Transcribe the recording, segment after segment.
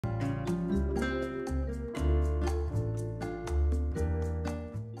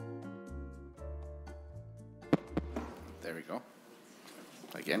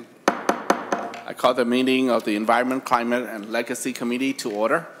again. I call the meeting of the Environment, Climate, and Legacy Committee to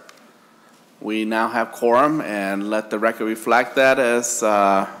order. We now have quorum, and let the record reflect that as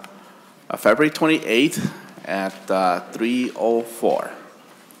February 28th at 3:04.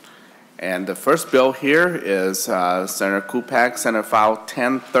 And the first bill here is Senator Kupec, Senate File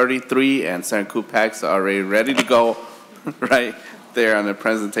 1033, and Senator Kupec's already ready to go right there on the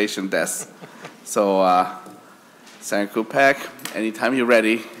presentation desk. So Senator Kupec, anytime you're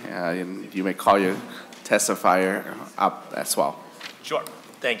ready, you may call your testifier up as well. Sure.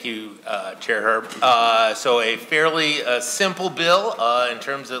 Thank you, Chair Herb. So a fairly simple bill in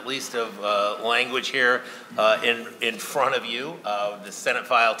terms at least of language here in front of you. The Senate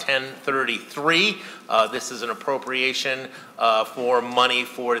File 1033. This is an appropriation for money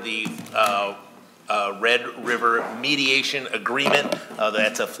for the Red River Mediation Agreement.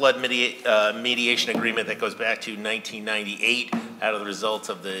 That's a flood mediation agreement that goes back to 1998 out of the results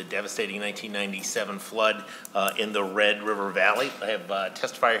of the devastating 1997 flood in the Red River Valley. I have a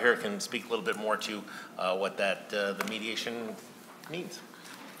testifier here who can speak a little bit more to what that the mediation means.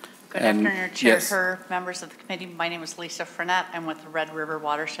 Good afternoon, Chair Herb, members of the committee. My name is Lisa Frenette. I'm with the Red River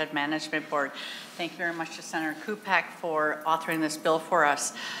Watershed Management Board. Thank you very much to Senator Kupec for authoring this bill for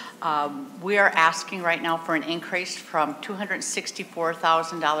us. We are asking right now for an increase from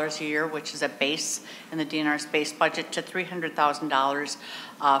 $264,000 a year, which is a base in the DNR's base budget, to $300,000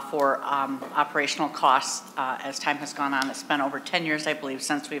 for operational costs as time has gone on. It's been over 10 years, I believe,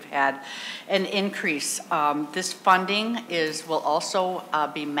 since we've had an increase. This funding will also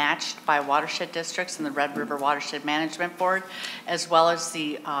be matched by watershed districts and the Red River Watershed Management Board, as well as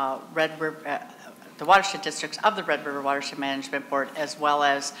the the watershed districts of the Red River Watershed Management Board, as well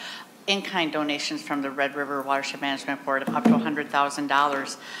as in-kind donations from the Red River Watershed Management Board of up to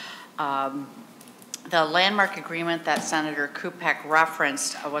 $100,000. The landmark agreement that Senator Kupec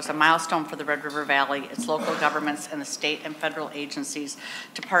referenced was a milestone for the Red River Valley, its local governments, and the state and federal agencies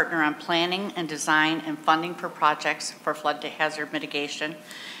to partner on planning and design and funding for projects for flood hazard mitigation,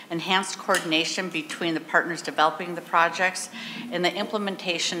 enhanced coordination between the partners developing the projects, and the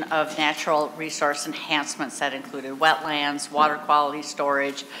implementation of natural resource enhancements that included wetlands, water quality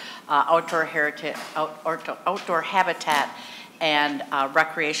storage, outdoor habitat, and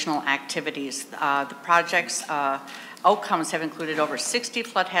recreational activities. The project's outcomes have included over 60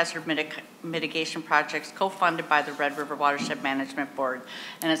 flood hazard mitigation projects co-funded by the Red River Watershed Management Board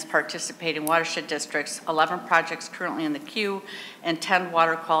and its participating watershed districts, 11 projects currently in the queue, and 10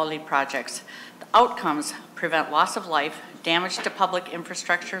 water quality projects. The outcomes prevent loss of life, damage to public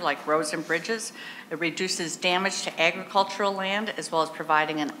infrastructure like roads and bridges. It reduces damage to agricultural land, as well as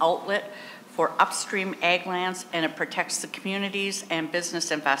providing an outlet for upstream ag lands, and it protects the communities and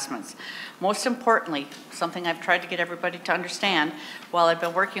business investments. Most importantly, something I've tried to get everybody to understand while I've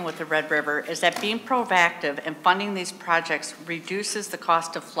been working with the Red River is that being proactive and funding these projects reduces the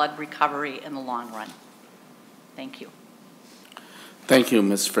cost of flood recovery in the long run. Thank you. Thank you,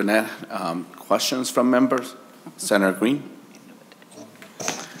 Ms. Frenette. Questions from members? Senator Green.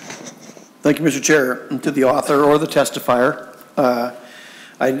 Thank you, Mr. Chair. And to the author or the testifier,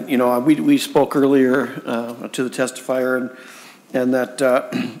 we spoke earlier to the testifier, and that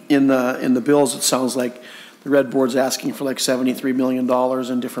in the bills it sounds like the Red Board's asking for like $73 million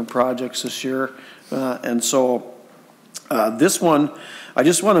in different projects this year, and so this one I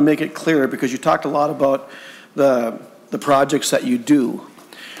just want to make it clear, because you talked a lot about the projects that you do.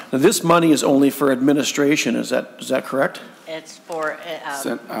 Now, this money is only for administration. Is that correct? It's for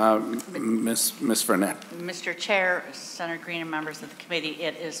Ms. Frenette. Mr. Chair, Senator Green, and members of the committee,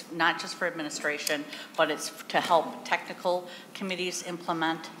 it is not just for administration, but it's to help technical committees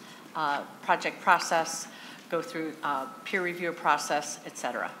implement project process, go through peer review process,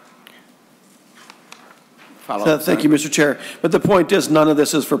 etc. Thank you, Mr. Chair. But the point is, none of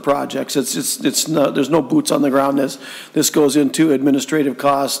this is for projects. It's not, there's no boots on the ground. This goes into administrative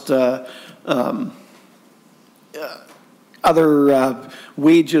cost, other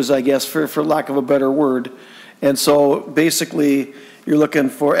wages, I guess, for lack of a better word. And so basically, you're looking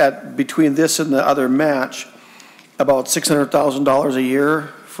for, between this and the other match, about $600,000 a year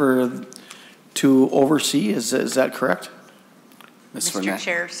to oversee. Is that correct? Mr.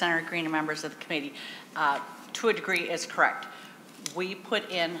 Chair, Senator Green, and members of the committee, to a degree is correct. We put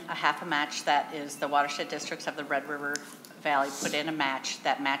in a half a match that is the watershed districts of the Red River Valley put in a match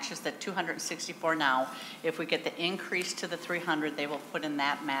that matches the 264 now. If we get the increase to the 300, they will put in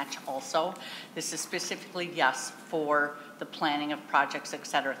that match also. This is specifically, yes, for the planning of projects, et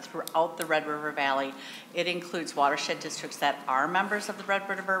cetera, throughout the Red River Valley. It includes watershed districts that are members of the Red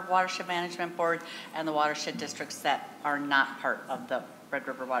River Watershed Management Board and the watershed districts that are not part of the Red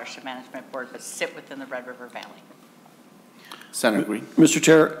River Watershed Management Board but sit within the Red River Valley. Senator Green. Mr.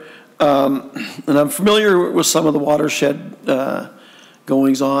 Chair, and I'm familiar with some of the watershed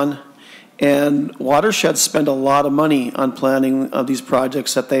goings on, and watersheds spend a lot of money on planning of these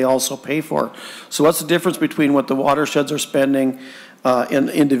projects that they also pay for. So what's the difference between what the watersheds are spending in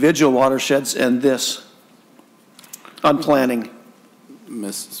individual watersheds and this on planning?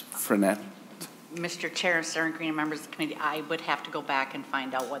 Ms. Frenette. Mr. Chair, Senator Green, and members of the committee, I would have to go back and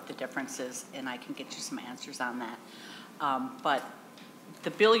find out what the difference is, and I can get you some answers on that. But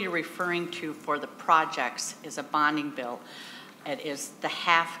the bill you're referring to for the projects is a bonding bill. It is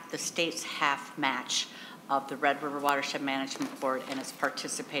the state's half match of the Red River Watershed Management Board and its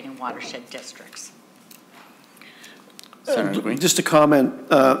participating watershed districts. Senator Green. Just a comment,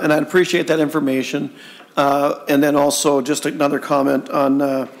 and I'd appreciate that information. And then also just another comment on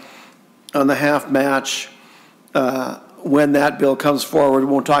the half match. When that bill comes forward, we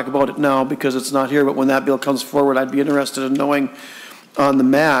won't talk about it now because it's not here, but when that bill comes forward, I'd be interested in knowing on the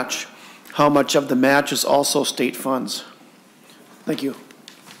match, how much of the match is also state funds. Thank you.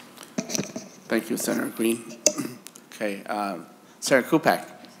 Thank you, Senator Green. Okay, Senator Kupec,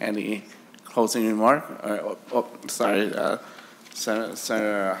 any closing remark? Senator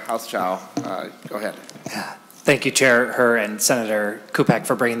Hauschild, go ahead. Thank you, Chair Herr and Senator Kupec,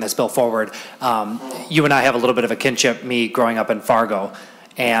 for bringing this bill forward. You and I have a little bit of a kinship, me growing up in Fargo.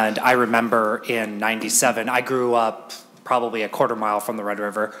 And I remember in '97, I grew up probably a quarter mile from the Red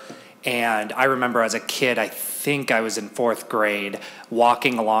River. And I remember as a kid, I think I was in 4th grade,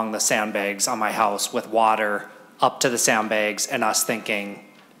 walking along the sandbags on my house with water up to the sandbags and us thinking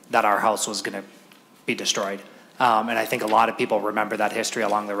that our house was going to be destroyed. And I think a lot of people remember that history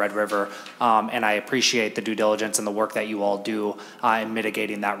along the Red River, and I appreciate the due diligence and the work that you all do in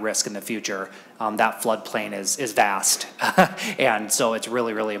mitigating that risk in the future. That floodplain is vast, and so it's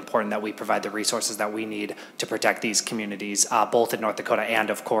really, really important that we provide the resources that we need to protect these communities, both in North Dakota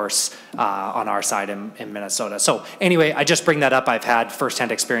and, of course, on our side in Minnesota. So anyway, I just bring that up. I've had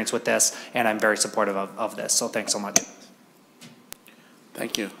firsthand experience with this, and I'm very supportive of this, so thanks so much.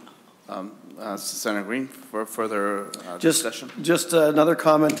 Thank you. Senator Green, for further discussion. Just another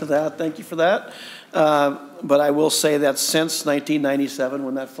comment to that. Thank you for that. But I will say that since 1997,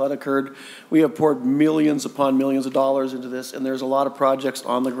 when that flood occurred, we have poured millions upon millions of dollars into this, and there's a lot of projects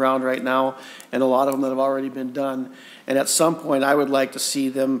on the ground right now, and a lot of them that have already been done. And at some point, I would like to see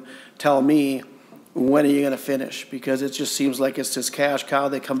them tell me, when are you going to finish? Because it just seems like it's this cash cow.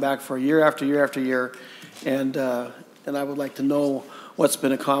 They come back for year after year after year, and I would like to know what's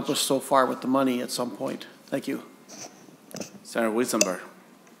been accomplished so far with the money at some point. Thank you. Senator Wiesenberg.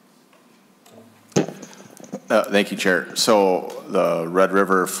 Thank you, Chair. So the Red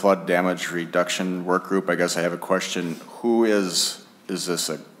River Flood Damage Reduction Work Group, I guess I have a question. Who is this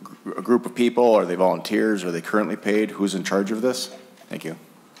a group of people? Are they volunteers? Are they currently paid? Who's in charge of this? Thank you.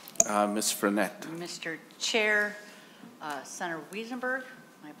 Ms. Frenette. Mr. Chair, Senator Wiesenberg.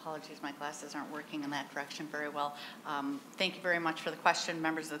 My apologies, my glasses aren't working in that direction very well. Thank you very much for the question,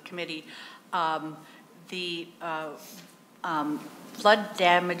 members of the committee. The Flood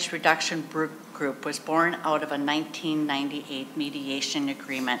Damage Reduction Group was born out of a 1998 mediation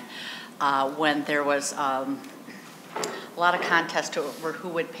agreement when there was a lot of contest over who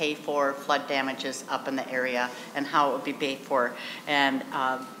would pay for flood damages up in the area and how it would be paid for. And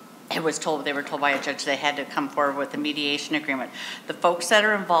they were told by a judge they had to come forward with a mediation agreement. The folks that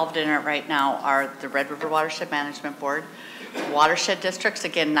are involved in it right now are the Red River Watershed Management Board, watershed districts,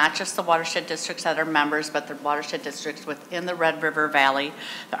 again, not just the watershed districts that are members, but the watershed districts within the Red River Valley,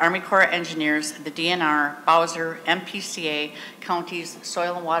 the Army Corps of Engineers, the DNR, Bowser, MPCA, counties,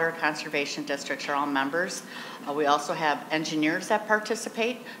 soil and water conservation districts are all members. We also have engineers that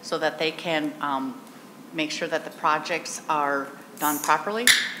participate so that they can make sure that the projects are done properly.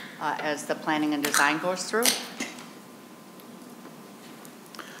 As the planning and design goes through.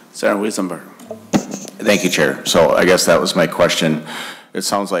 Senator Wiesenberg. Thank you, Chair. So I guess that was my question. It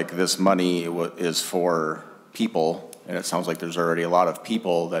sounds like this money is for people, and it sounds like there's already a lot of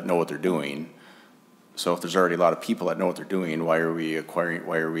people that know what they're doing. So if there's already a lot of people that know what they're doing, why are we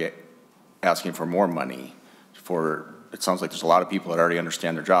asking for more money? It sounds like there's a lot of people that already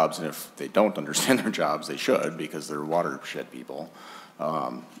understand their jobs, and if they don't understand their jobs, they should, because they're watershed people.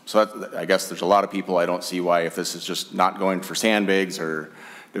 So I guess there's a lot of people, I don't see why, if this is just not going for sandbags or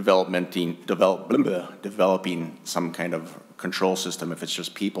developing some kind of control system, if it's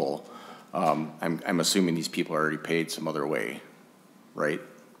just people, I'm assuming these people are already paid some other way, right?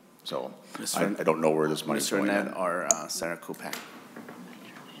 So I don't know where this money's going. Mr. Ned or Senator Kupec?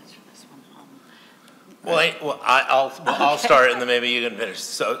 Well, I'll start and then maybe you can finish.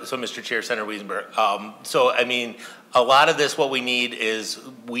 So Mr. Chair, Senator Wiesenberg. So I mean, a lot of this, what we need is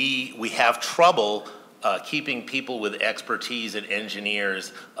we have trouble keeping people with expertise and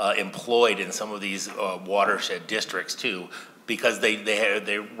engineers employed in some of these watershed districts too, because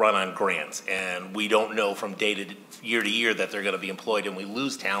they run on grants, and we don't know from year to year that they're going to be employed, and we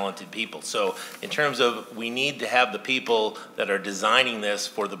lose talented people. So in terms of, we need to have the people that are designing this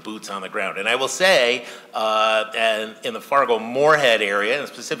for the boots on the ground. And I will say, and in the Fargo-Moorhead area, and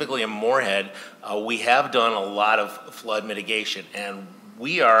specifically in Moorhead, we have done a lot of flood mitigation, and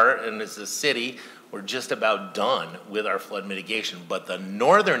we are, and as a city, we're just about done with our flood mitigation. But the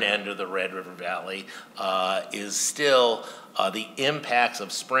northern end of the Red River Valley is still the impacts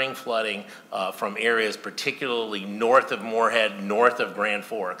of spring flooding from areas particularly north of Moorhead, north of Grand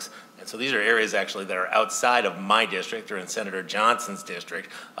Forks. And so these are areas actually that are outside of my district or in Senator Johnson's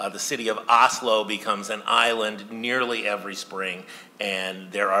district. The city of Oslo becomes an island nearly every spring.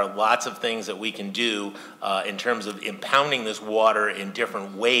 And there are lots of things that we can do in terms of impounding this water in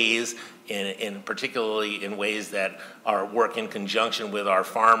different ways, in particularly in ways that work in conjunction with our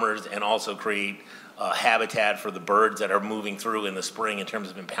farmers and also create habitat for the birds that are moving through in the spring in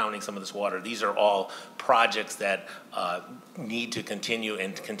terms of impounding some of this water. These are all projects that need to continue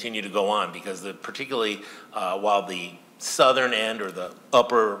and continue to go on, because particularly while the southern end or the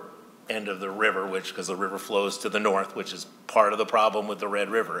upper end of the river, because the river flows to the north, which is part of the problem with the Red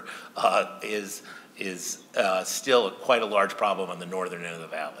River, is still quite a large problem on the northern end of the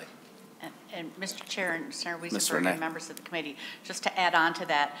valley. And Mr. Chair and Senator Wiesenberg and members of the committee, just to add on to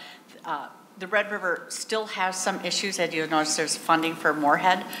that, the Red River still has some issues. As you'll notice, there's funding for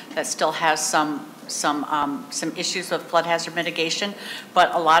Moorhead that still has some issues with flood hazard mitigation,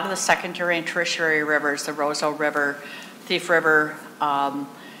 but a lot of the secondary and tertiary rivers, the Roseau River, Thief River,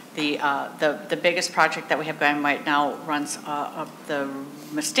 the biggest project that we have going right now runs the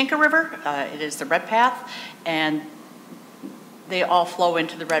Mustinka River. It is the Red Path, and they all flow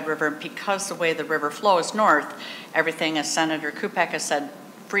into the Red River. And because the way the river flows north, everything, as Senator Kupec has said,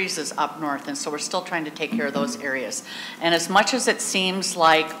 freezes up north, and so we're still trying to take care of those areas. And as much as it seems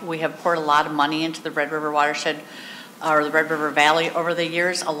like we have poured a lot of money into the Red River watershed or the Red River Valley over the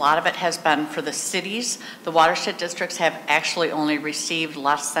years, a lot of it has been for the cities. The watershed districts have actually only received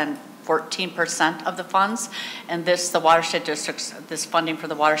less than 14% of the funds, and the watershed districts, this funding for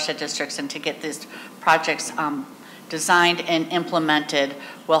the watershed districts and to get these projects designed and implemented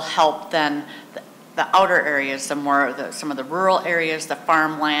will help then the outer areas, some of the rural areas, the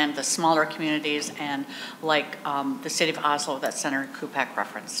farmland, the smaller communities, and like the city of Oslo that Senator Kupec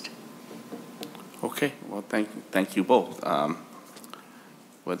referenced. Okay, well, thank you both.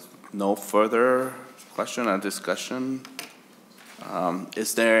 With no further question or discussion,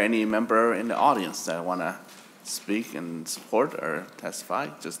 is there any member in the audience that want to speak in support or testify?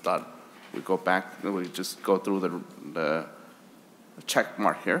 Just thought we go back, we just go through the check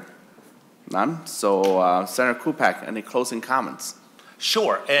mark here. None. So, Senator Kupec, any closing comments?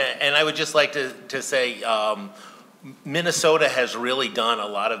 Sure, and I would just like to say Minnesota has really done a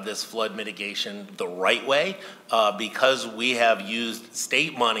lot of this flood mitigation the right way because we have used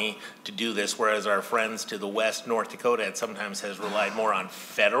state money to do this, whereas our friends to the west, North Dakota, and sometimes has relied more on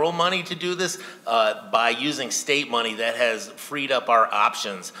federal money to do this. By using state money, that has freed up our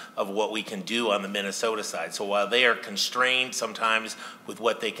options of what we can do on the Minnesota side. So while they are constrained sometimes with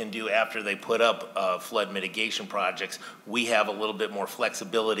what they can do after they put up flood mitigation projects, we have a little bit more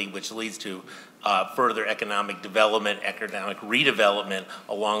flexibility, which leads to further economic development, economic redevelopment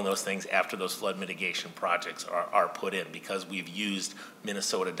along those things after those flood mitigation projects are put in, because we've used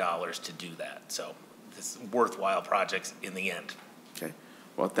Minnesota dollars to do that. So it's worthwhile projects in the end. Okay.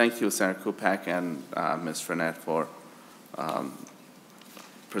 Well, thank you, Senator Kupec and Ms. Frenette, for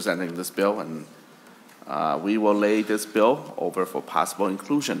presenting this bill, and we will lay this bill over for possible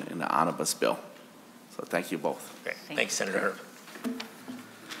inclusion in the omnibus bill. So thank you both. Okay. Thanks, Senator Herb.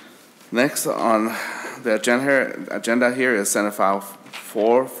 Next on the agenda here is Senate File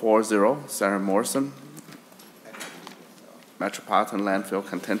 440, Senator Morrison, Metropolitan Landfill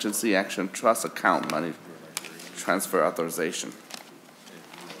Contingency Action Trust Account Money Transfer Authorization.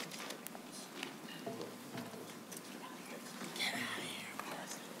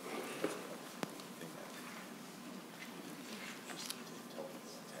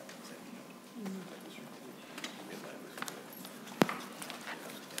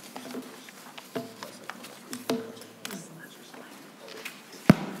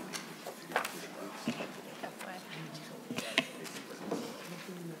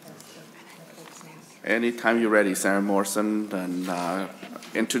 Anytime you're ready, Senator Morrison, and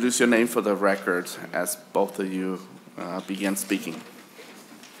introduce your name for the record as both of you begin speaking.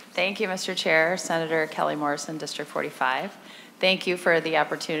 Thank you, Mr. Chair. Senator Kelly Morrison, District 45. Thank you for the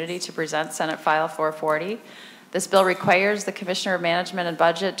opportunity to present Senate File 440. This bill requires the Commissioner of Management and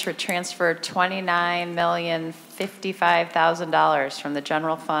Budget to transfer $29,055,000 from the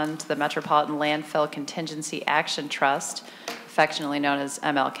general fund to the Metropolitan Landfill Contingency Action Trust, affectionately known as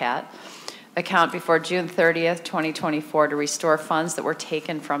MLCAT, account before June 30th, 2024 to restore funds that were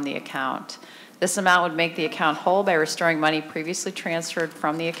taken from the account. This amount would make the account whole by restoring money previously transferred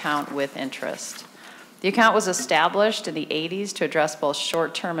from the account with interest. The account was established in the 80s to address both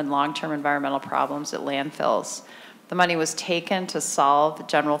short-term and long-term environmental problems at landfills. The money was taken to solve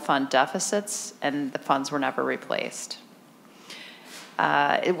general fund deficits, and the funds were never replaced.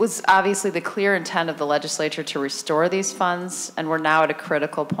 It was obviously the clear intent of the legislature to restore these funds, and we're now at a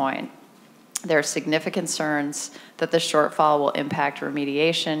critical point. There are significant concerns that the shortfall will impact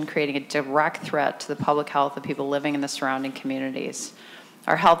remediation, creating a direct threat to the public health of people living in the surrounding communities.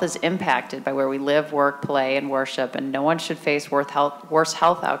 Our health is impacted by where we live, work, play, and worship, and no one should face worse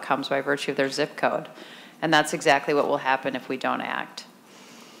health outcomes by virtue of their zip code. And that's exactly what will happen if we don't act.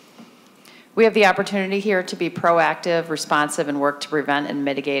 We have the opportunity here to be proactive, responsive, and work to prevent and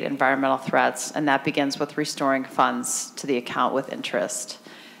mitigate environmental threats, and that begins with restoring funds to the account with interest.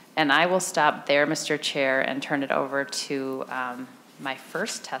 And I will stop there, Mr. Chair, and turn it over to my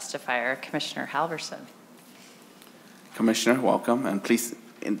first testifier, Commissioner Halverson. Commissioner, welcome, and please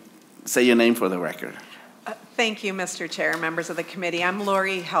say your name for the record. Thank you, Mr. Chair, members of the committee. I'm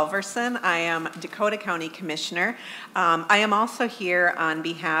Lori Halverson. I am Dakota County Commissioner. I am also here on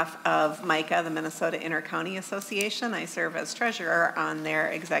behalf of MICA, the Minnesota Intercounty Association. I serve as treasurer on their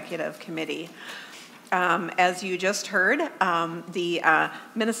executive committee. As you just heard, the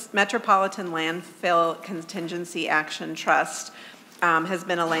Metropolitan Landfill Contingency Action Trust has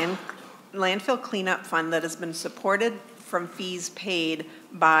been a landfill cleanup fund that has been supported from fees paid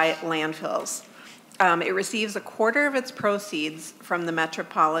by landfills. It receives a quarter of its proceeds from the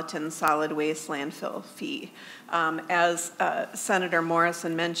Metropolitan solid waste landfill fee. As Senator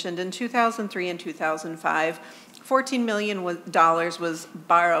Morrison mentioned, in 2003 and 2005, $14 million was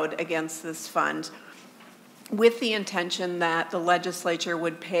borrowed against this fund with the intention that the legislature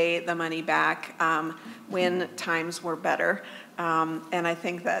would pay the money back when times were better. And I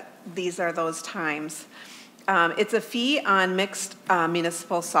think that these are those times. It's a fee on mixed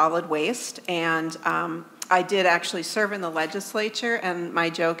municipal solid waste, and I did actually serve in the legislature, and my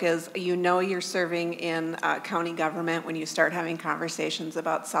joke is, you know you're serving in county government when you start having conversations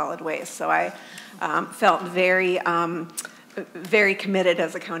about solid waste. So I felt very committed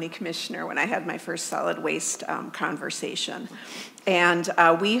as a county commissioner when I had my first solid waste conversation. And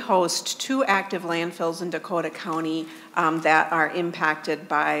we host 2 active landfills in Dakota County that are impacted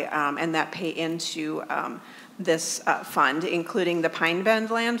by and that pay into this fund, including the Pine Bend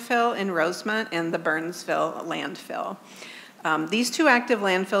landfill in Rosemont and the Burnsville landfill. These 2 active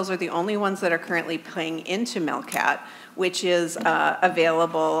landfills are the only ones that are currently paying into MLCAT, which is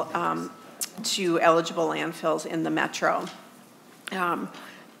available to eligible landfills in the metro.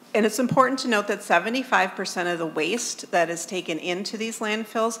 And it's important to note that 75% of the waste that is taken into these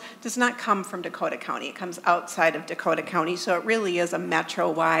landfills does not come from Dakota County. It comes outside of Dakota County, so it really is a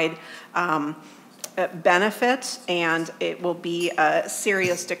metro-wide benefit, and it will be a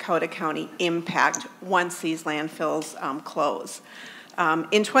serious Dakota County impact once these landfills close.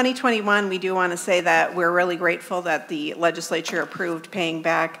 In 2021, we do want to say that we're really grateful that the legislature approved paying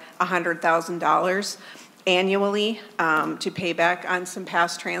back $100,000 annually to pay back on some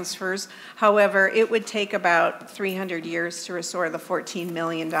past transfers. However, it would take about 300 years to restore the $14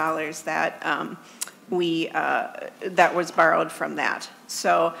 million that that was borrowed from that.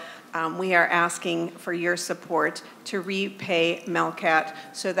 So we are asking for your support to repay MLCAT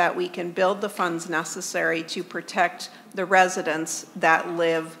so that we can build the funds necessary to protect the residents that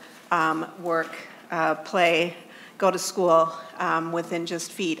live, work, play, go to school within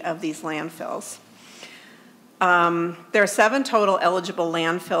just feet of these landfills. There are 7 total eligible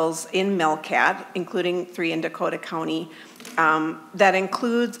landfills in MLCAT, including 3 in Dakota County. That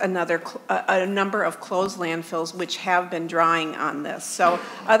includes a number of closed landfills which have been drawing on this. So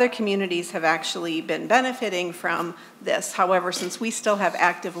other communities have actually been benefiting from this. However, since we still have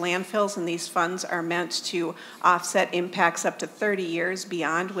active landfills and these funds are meant to offset impacts up to 30 years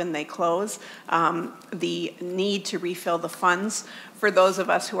beyond when they close, the need to refill the funds for those of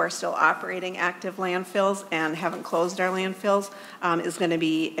us who are still operating active landfills and haven't closed our landfills is going to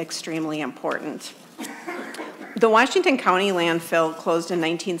be extremely important. The Washington County landfill closed in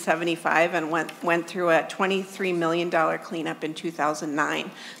 1975 and went through a $23 million cleanup in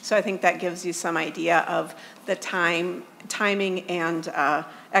 2009. So I think that gives you some idea of the timing and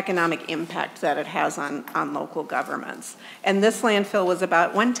economic impact that it has on local governments. And this landfill was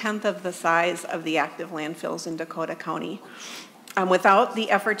about 1/10 of the size of the active landfills in Dakota County. Without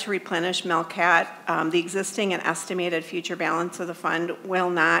the effort to replenish Melcat, the existing and estimated future balance of the fund will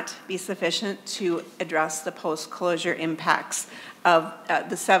not be sufficient to address the post-closure impacts of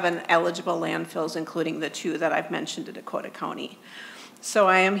the 7 eligible landfills, including the 2 that I've mentioned in Dakota County. So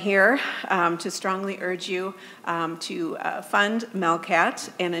I am here to strongly urge you to fund Melcat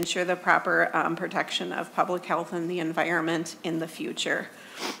and ensure the proper protection of public health and the environment in the future.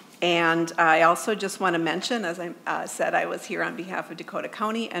 And I also just want to mention, as I said, I was here on behalf of Dakota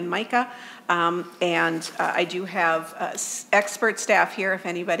County and MICA, and I do have expert staff here if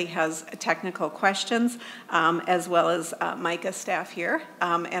anybody has technical questions, as well as MICA staff here.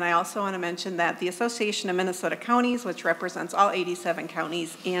 And I also want to mention that the Association of Minnesota Counties, which represents all 87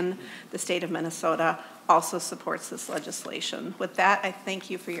 counties in the state of Minnesota, also supports this legislation. With that, I thank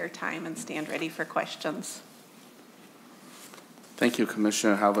you for your time and stand ready for questions. Thank you,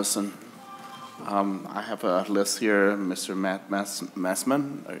 Commissioner Halverson. I have a list here, Mr. Matt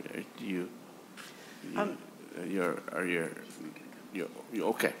Messman. Are you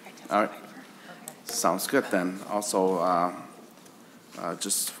okay? All right. Sounds good then. Also,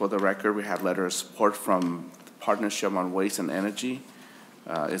 just for the record, we have letter of support from the Partnership on Waste and Energy.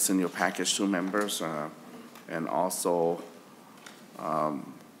 It's in your package to members, and also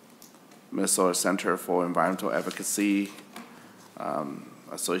Minnesota Center for Environmental Advocacy,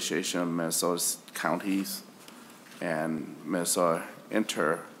 Association of Minnesota Counties, and Minnesota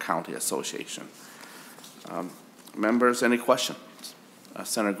Inter-County Association. Members, any questions?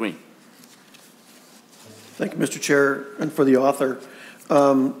 Senator Green. Thank you, Mr. Chair, and for the author.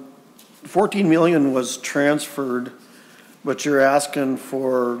 14 million was transferred, but you're asking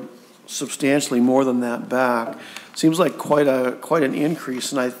for substantially more than that back. Seems like quite an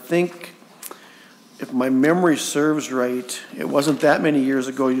increase, and I think, if my memory serves right, it wasn't that many years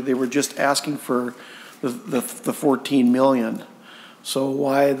ago they were just asking for the 14 million. So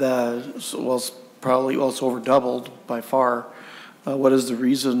why it's over doubled by far. What is the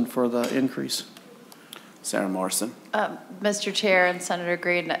reason for the increase? Senator Morrison. Mr. Chair and Senator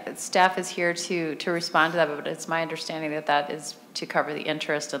Green, staff is here to respond to that, but it's my understanding that that is to cover the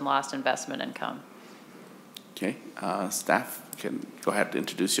interest and lost investment income. Okay, staff can go ahead and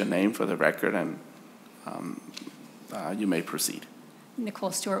introduce your name for the record, and you may proceed.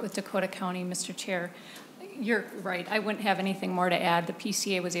 Nicole Stewart with Dakota County, Mr. Chair. You're right, I wouldn't have anything more to add. The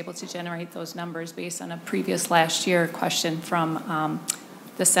PCA was able to generate those numbers based on a previous last year question from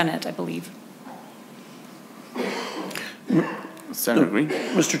the Senate, I believe. Senator Green.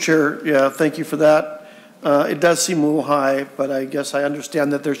 Mr. Chair, yeah, thank you for that. It does seem a little high, but I guess I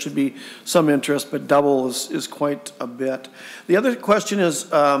understand that there should be some interest, but double is quite a bit. The other question is,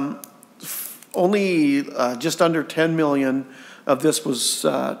 only just under 10 million of this was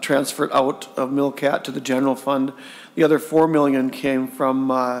transferred out of Melcat to the general fund. The other 4 million came from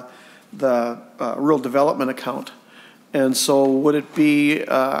the rural development account. And so would it be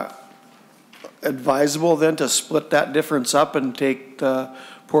advisable then to split that difference up and take the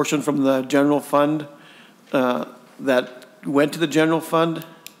portion from the general fund that went to the general fund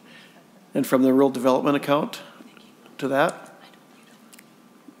and from the rural development account to that?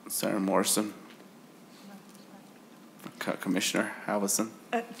 Senator Morrison. Commissioner Halverson.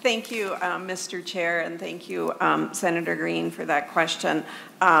 Thank you, Mr. Chair, and thank you, Senator Green, for that question.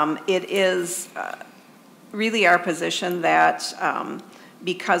 It is really our position that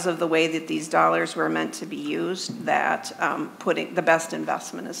because of the way that these dollars were meant to be used, that putting the best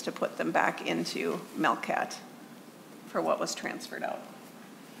investment is to put them back into Melcat for what was transferred out.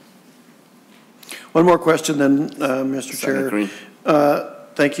 One more question then, Mr. Chair. Green.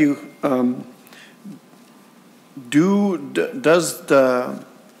 Thank you. Does the,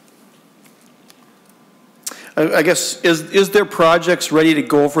 I guess, is there projects ready to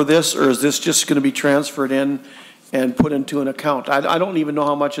go for this, or is this just going to be transferred in and put into an account? I don't even know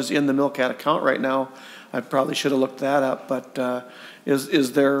how much is in the Melcat account right now. I probably should have looked that up, but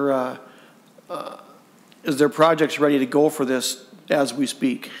is there projects ready to go for this as we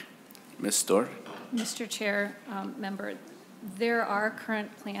speak? Ms. Stewart. Mr. Chair, member, there are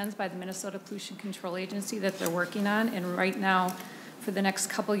current plans by the Minnesota Pollution Control Agency that they're working on, and right now, for the next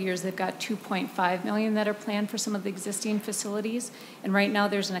couple of years, they've got 2.5 million that are planned for some of the existing facilities, and right now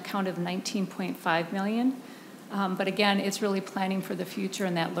there's an account of 19.5 million. But again, it's really planning for the future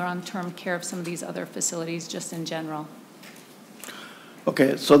and that long-term care of some of these other facilities just in general.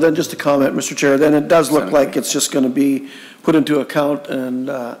 Okay, so then just a comment, Mr. Chair, then it does look like it's just going to be put into account and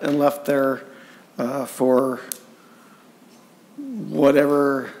left there for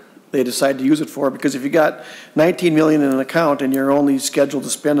whatever they decide to use it for, because if you got 19 million in an account and you're only scheduled to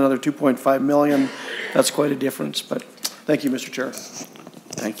spend another 2.5 million, that's quite a difference. But thank you, Mr. Chair.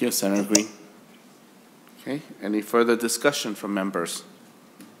 Thank you, Senator Green. Okay, any further discussion from members?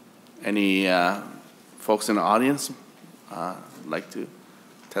 Any folks in the audience like to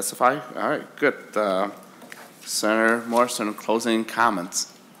testify? All right, good. Senator Morrison, closing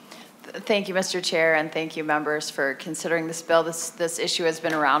comments. Thank you, Mr. Chair, and thank you, members, for considering this bill. This issue has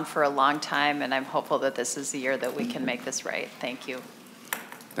been around for a long time, and I'm hopeful that this is the year that we can make this right. Thank you.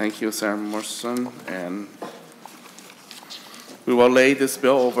 Thank you, Senator Morrison, and we will lay this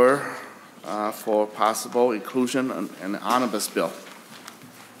bill over for possible inclusion in the omnibus bill.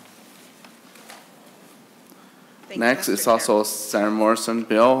 Next is also Senator Morrison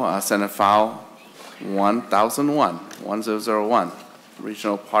bill, Senate File 1001,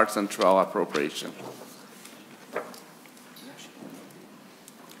 Regional Parks and Trail Appropriation.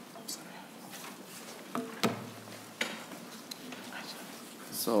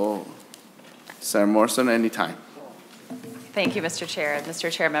 So, Senator Morrison, anytime. Thank you, Mr. Chair.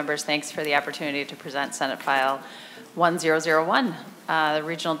 Mr. Chair, members, thanks for the opportunity to present Senate File 1001, the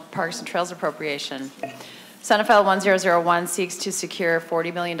Regional Parks and Trails Appropriation. Senate File 1001 seeks to secure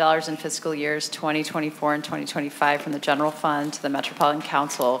 $40 million in fiscal years 2024 and 2025 from the General Fund to the Metropolitan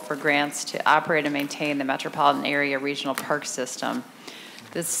Council for grants to operate and maintain the Metropolitan Area Regional Park System.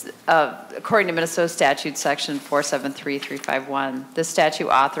 This, according to Minnesota Statute Section 473351, this statute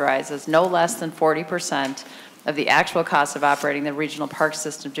authorizes no less than 40% of the actual cost of operating the regional park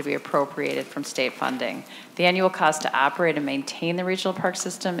system to be appropriated from state funding. The annual cost to operate and maintain the regional park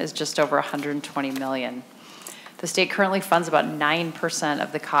system is just over $120 million. The state currently funds about 9%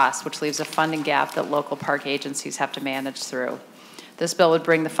 of the cost, which leaves a funding gap that local park agencies have to manage through. This bill would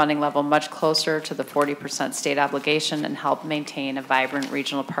bring the funding level much closer to the 40% state obligation and help maintain a vibrant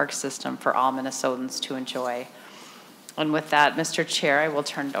regional park system for all Minnesotans to enjoy. And with that, Mr. Chair, I will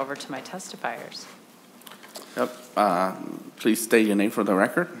turn it over to my testifiers. Yep. Please state your name for the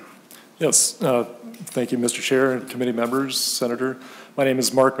record. Yes. Thank you, Mr. Chair and committee members, Senator. My name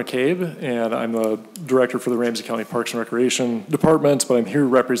is Mark McCabe, and I'm the director for the Ramsey County Parks and Recreation Department, but I'm here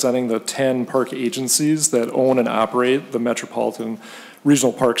representing the 10 park agencies that own and operate the Metropolitan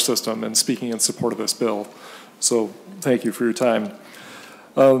Regional Park System and speaking in support of this bill. So thank you for your time.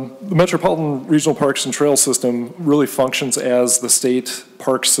 The Metropolitan Regional Parks and Trail System really functions as the state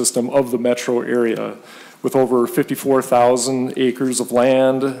park system of the metro area, with over 54,000 acres of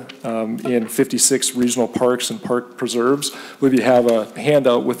land in 56 regional parks and park preserves. I believe you have a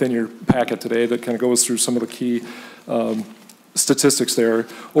handout within your packet today that kind of goes through some of the key statistics there.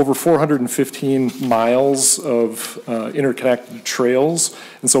 Over 415 miles of interconnected trails.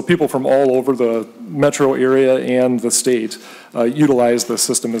 And so people from all over the metro area and the state utilize the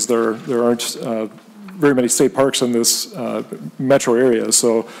system, as there aren't very many state parks in this metro area.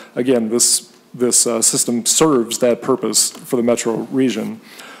 So again, this system serves that purpose for the metro region.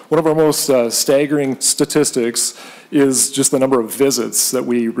 One of our most staggering statistics is just the number of visits that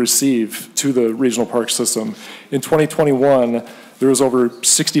we receive to the regional park system. In 2021, there was over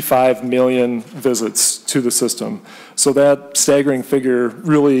 65 million visits to the system. So that staggering figure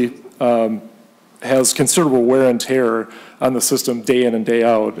really has considerable wear and tear on the system day in and day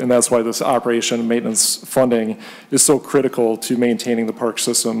out, and that's why this operation and maintenance funding is so critical to maintaining the park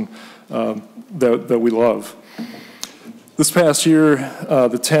system that we love. This past year,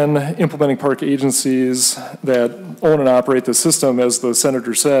 the 10 implementing park agencies that own and operate the system, as the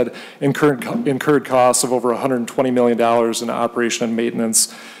Senator said, incurred costs of over $120 million in operation and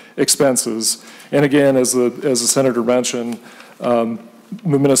maintenance expenses. And again, as the Senator mentioned, the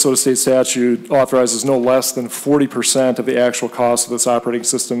Minnesota State statute authorizes no less than 40% of the actual cost of this operating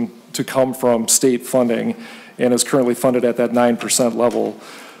system to come from state funding, and is currently funded at that 9% level.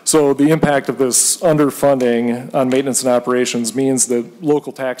 So the impact of this underfunding on maintenance and operations means that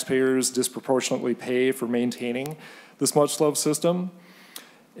local taxpayers disproportionately pay for maintaining this much-loved system.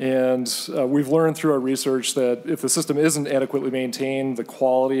 And we've learned through our research that if the system isn't adequately maintained, the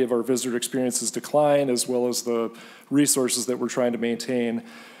quality of our visitor experiences decline, as well as the resources that we're trying to maintain.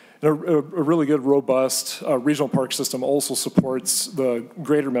 And a really good, robust regional park system also supports the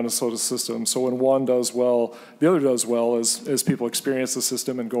greater Minnesota system. So when one does well, the other does well as people experience the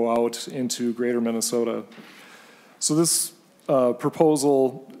system and go out into greater Minnesota. So this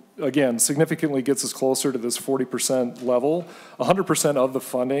proposal again, significantly gets us closer to this 40% level. 100% of the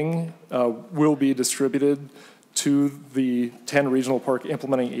funding will be distributed to the 10 regional park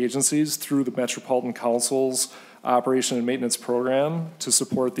implementing agencies through the Metropolitan Council's operation and maintenance program to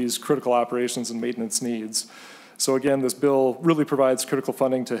support these critical operations and maintenance needs. So again, this bill really provides critical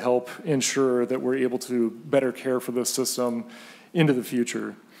funding to help ensure that we're able to better care for this system into the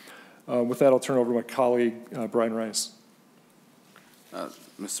future. With that, I'll turn it over to my colleague, Brian Rice.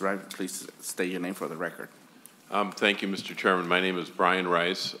 Mr. Rice, please state your name for the record. Thank you, Mr. Chairman. My name is Brian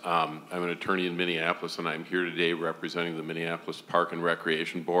Rice. I'm an attorney in Minneapolis, and I'm here today representing the Minneapolis Park and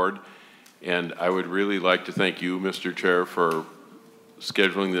Recreation Board. And I would really like to thank you, Mr. Chair, for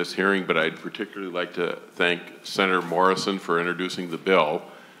scheduling this hearing, but I'd particularly like to thank Senator Morrison for introducing the bill.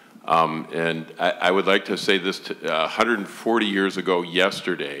 And I would like to say this, 140 years ago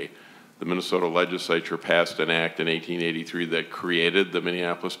yesterday, the Minnesota legislature passed an act in 1883 that created the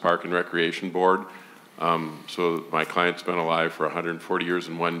Minneapolis Park and Recreation Board. So my client's been alive for 140 years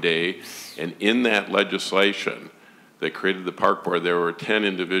and one day. And in that legislation that created the park board, there were 10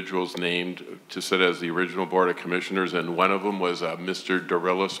 individuals named to sit as the original Board of Commissioners, and one of them was Mr.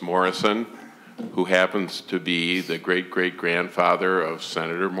 Dorilus Morrison, who happens to be the great-great-grandfather of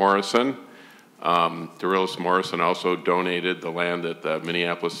Senator Morrison. Dorilus Morrison also donated the land that the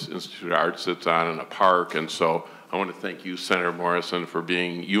Minneapolis Institute of Art sits on in a park, and so I want to thank you, Senator Morrison, for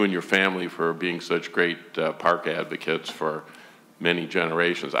being, you and your family, for being such great park advocates for many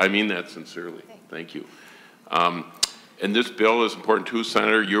generations. I mean that sincerely. Thank you. And this bill is important too,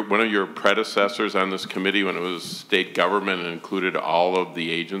 Senator. One of your predecessors on this committee when it was state government and included all of the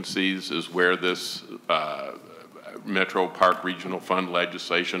agencies is where this Metro Park Regional Fund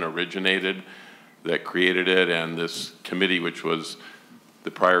legislation originated that created it, and this committee, which was the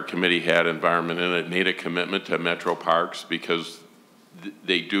prior committee had environment in it, made a commitment to metro parks because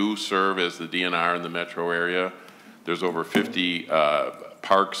they do serve as the DNR in the metro area. There's over 50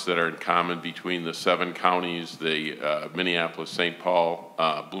 parks that are in common between the 7 counties, the Minneapolis, St. Paul,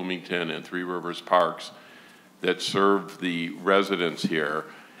 Bloomington, and Three Rivers parks that serve the residents here.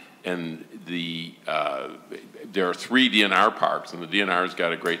 And there are 3 DNR parks, and the DNR's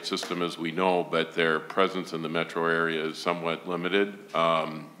got a great system, as we know, but their presence in the metro area is somewhat limited.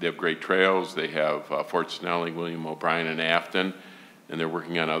 They have great trails. They have Fort Snelling, William O'Brien, and Afton, and they're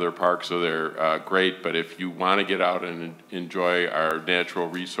working on other parks, so they're great. But if you want to get out and enjoy our natural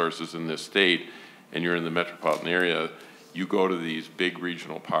resources in this state, and you're in the metropolitan area, you go to these big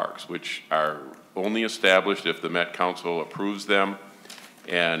regional parks, which are only established if the Met Council approves them.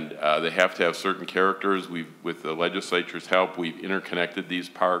 And they have to have certain characters. With the legislature's help, we've interconnected these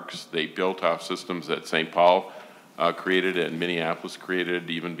parks. They built off systems that St. Paul created and Minneapolis created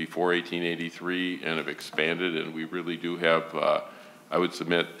even before 1883 and have expanded. And we really do have, I would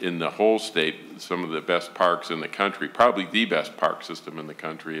submit, in the whole state, some of the best parks in the country, probably the best park system in the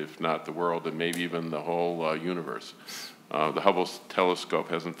country, if not the world, and maybe even the whole universe. The Hubble telescope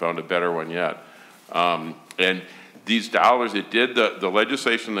hasn't found a better one yet. And these dollars, the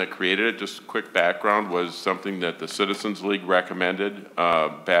legislation that created it, just quick background, was something that the Citizens League recommended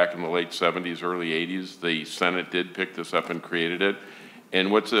back in the late 70s, early 80s. The Senate did pick this up and created it.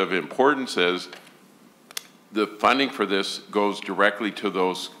 And what's of importance is the funding for this goes directly to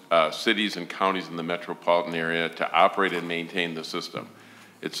those cities and counties in the metropolitan area to operate and maintain the system.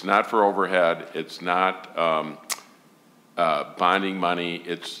 It's not for overhead. It's not bonding money.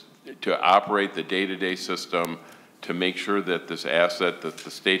 It's to operate the day-to-day system, to make sure that this asset that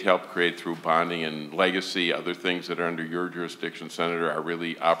the state helped create through bonding and legacy, other things that are under your jurisdiction, Senator, are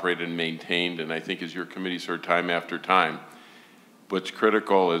really operated and maintained. And I think as your committee's heard time after time, what's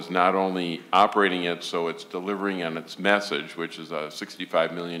critical is not only operating it so it's delivering on its message, which is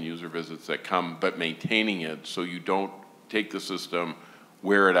 65 million user visits that come, but maintaining it so you don't take the system,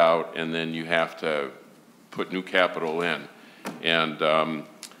 wear it out, and then you have to put new capital in. And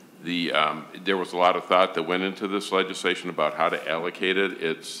there was a lot of thought that went into this legislation about how to allocate it.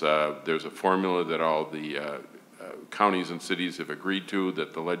 There's a formula that all the counties and cities have agreed to,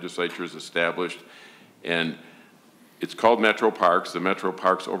 that the legislature has established, and it's called Metro Parks. The Metro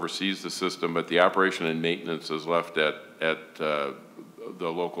Parks oversees the system, but the operation and maintenance is left at the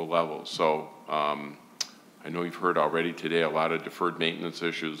local level. So I know you've heard already today a lot of deferred maintenance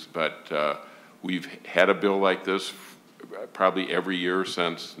issues, but we've had a bill like this probably every year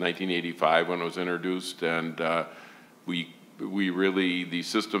since 1985 when it was introduced, and we really, these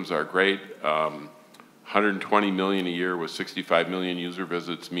systems are great. 120 million a year with 65 million user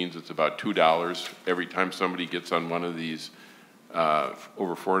visits means it's about $2 every time somebody gets on one of these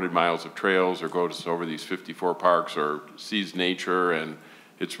over 400 miles of trails or goes over these 54 parks or sees nature and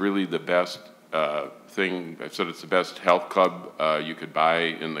It's really the best thing. I've said it's the best health club you could buy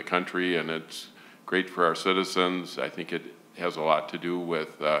in the country, and it's great for our citizens. I think it has a lot to do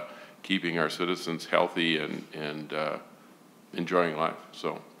with keeping our citizens healthy and enjoying life.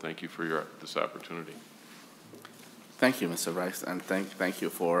 So thank you for this opportunity. Thank you, Mr. Rice, and thank you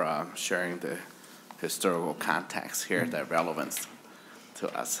for sharing the historical context here, the relevance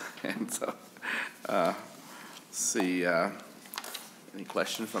to us. And so, see, any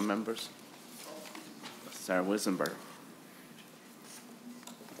questions from members? Sarah Wisenberg.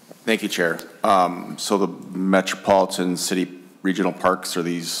 Thank you, Chair. So the Metropolitan City Regional Parks, are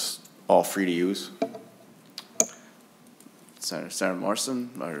these all free to use? Sarah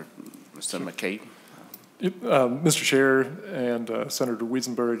Morrison or Mr. McCabe? Mr. Chair and Senator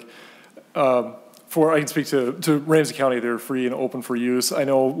Wiesenberg, I can speak to Ramsey County. They're free and open for use. I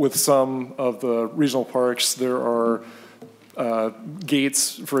know with some of the regional parks, there are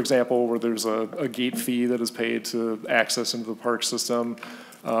gates, for example, where there's a gate fee that is paid to access into the park system.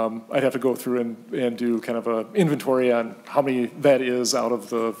 I'd have to go through and do kind of an inventory on how many that is out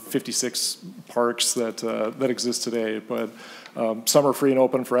of the 56 parks that exist today. But some are free and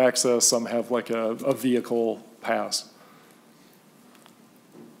open for access. Some have like a vehicle pass.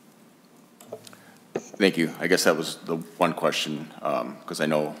 Thank you. I guess that was the one question, because I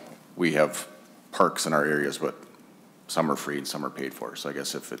know we have parks in our areas, but some are free and some are paid for. So I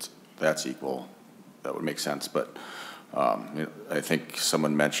guess if that's equal, that would make sense. But I think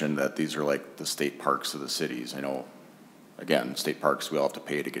someone mentioned that these are like the state parks of the cities. I know, again, state parks, we all have to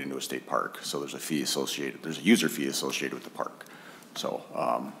pay to get into a state park. So there's a fee associated, there's a user fee associated with the park. So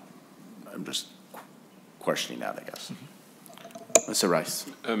I'm just questioning that, I guess. Mr. Rice.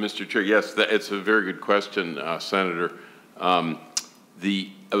 Mr. Chair, yes, it's a very good question, Senator. The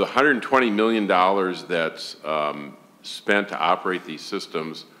 $120 million that's spent to operate these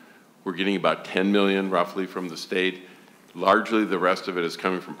systems, we're getting about $10 million roughly from the state. Largely the rest of it is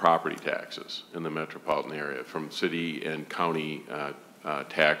coming from property taxes in the metropolitan area, from city and county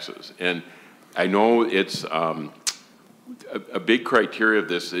taxes. And I know it's a big criteria of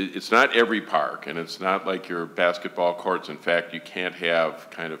this. It's not every park, and it's not like your basketball courts. In fact, you can't have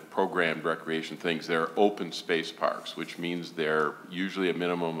kind of programmed recreation things. They're open space parks, which means they're usually a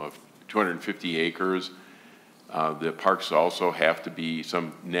minimum of 250 acres. The parks also have to be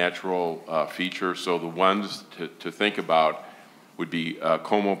some natural feature. So the ones to think about would be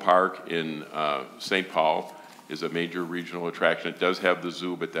Como Park in St. Paul is a major regional attraction. It does have the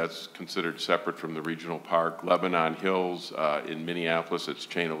zoo, but that's considered separate from the regional park. Lebanon Hills in Minneapolis, it's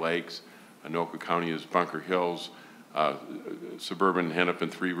Chain of Lakes. Anoka County is Bunker Hills. Suburban Hennepin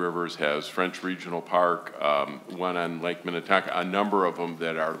Three Rivers has French Regional Park, one on Lake Minnetonka, a number of them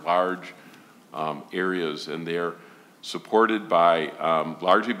that are large areas, and they're supported by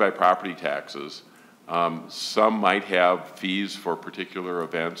largely by property taxes. Some might have fees for particular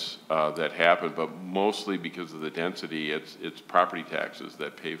events that happen, but mostly because of the density, it's property taxes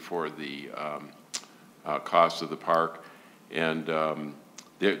that pay for the cost of the park. And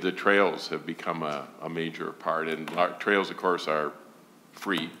the trails have become a major part, and trails, of course, are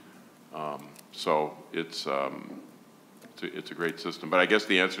free. So it's a great system. But I guess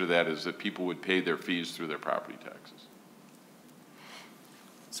the answer to that is that people would pay their fees through their property taxes.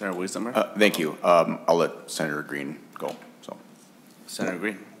 Senator Wiesenberg. Thank you. I'll let Senator Green go. So, Senator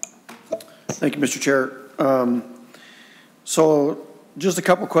Green. Thank you, Mr. Chair. So just a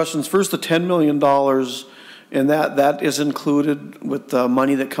couple questions. First, the $10 million, and that is included with the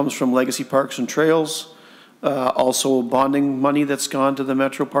money that comes from Legacy Parks and Trails, also bonding money that's gone to the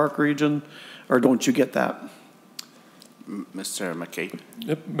Metro Park region, or don't you get that? Mr. McCabe.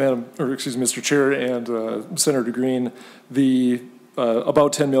 Yep, Mr. Chair and Senator Green, the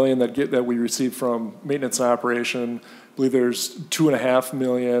about $10 million that we received from maintenance and operation, I believe there's $2.5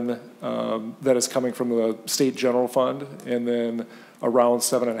 million that is coming from the state general fund, and then around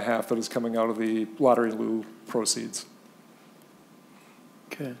 $7.5 that is coming out of the lottery lieu proceeds.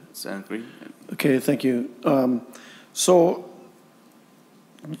 Okay. Senator Green. Okay, thank you.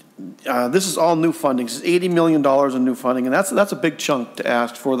 This is all new funding. This is $80 million in new funding, and that's a big chunk to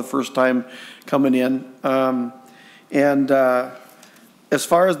ask for the first time coming in. As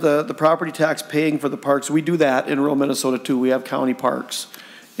far as the property tax paying for the parks, we do that in rural Minnesota too. We have county parks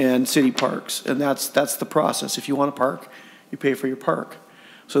and city parks, and that's the process. If you want a park, you pay for your park.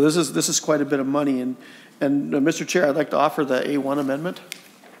 So this is quite a bit of money. And Mr. Chair, I'd like to offer the A1 amendment.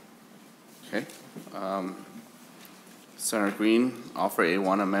 Okay. Senator Green, offer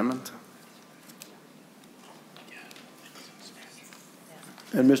A1 amendment.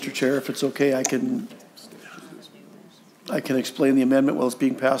 And Mr. Chair, if it's okay, I can explain the amendment while it's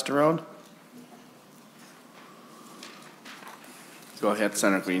being passed around. Go ahead,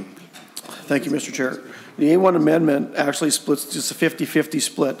 Senator Green. Thank you, Mr. Chair. The A1 amendment actually splits just a 50-50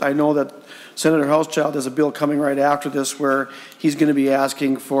 split. I know that Senator Hauschild has a bill coming right after this where he's going to be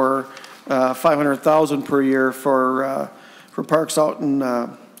asking for $500,000 per year for parks out in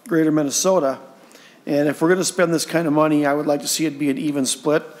greater Minnesota. And if we're going to spend this kind of money, I would like to see it be an even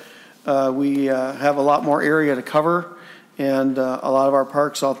split. We have a lot more area to cover, and a lot of our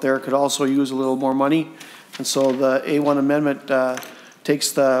parks out there could also use a little more money. And so the A1 amendment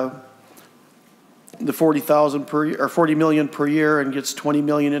takes the 40,000 per year, or 40 million per year, and gets 20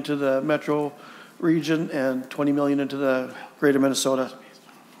 million into the metro region and 20 million into the greater Minnesota.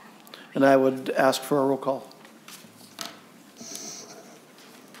 And I would ask for a roll call.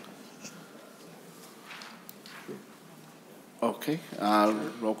 Okay,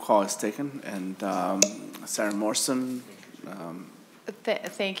 roll call is taken, and Senator Morrison.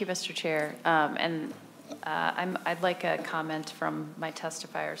 Thank you, Mr. Chair. I'd like a comment from my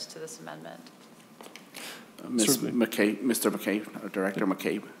testifiers to this amendment. Mr. McCabe, or Director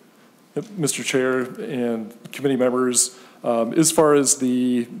McCabe. Mr. Chair and committee members, as far as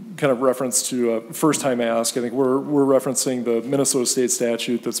the kind of reference to first-time ask, I think we're referencing the Minnesota state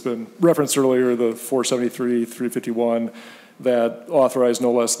statute that's been referenced earlier, the 473-351, that authorized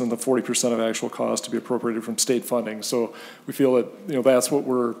no less than the 40% of actual cost to be appropriated from state funding. So we feel that that's what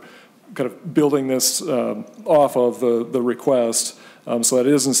we're kind of building this off of the request. So that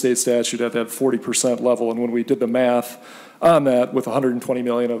is in state statute at that 40% level. And when we did the math on that with 120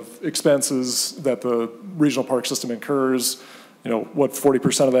 million of expenses that the regional park system incurs, what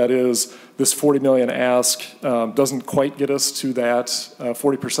 40% of that is, this 40 million ask doesn't quite get us to that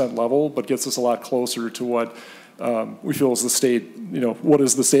 40% level, but gets us a lot closer to what we feel is the state, what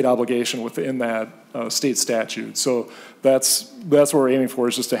is the state obligation within that state statute. So that's what we're aiming for,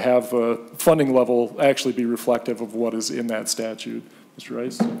 is just to have the funding level actually be reflective of what is in that statute. Mr.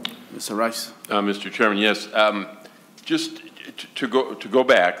 Rice? Mr. Rice. Mr. Chairman, yes. Just to go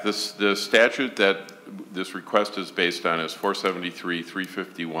back, the statute that this request is based on is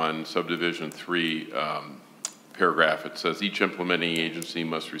 473-351, subdivision 3, paragraph. It says each implementing agency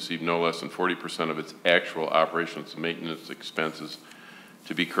must receive no less than 40% of its actual operations and maintenance expenses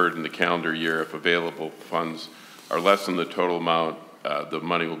to be incurred in the calendar year. If available funds are less than the total amount, the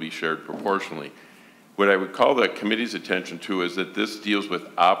money will be shared proportionally. What I would call the committee's attention to is that this deals with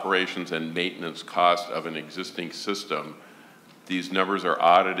operations and maintenance cost of an existing system. These numbers are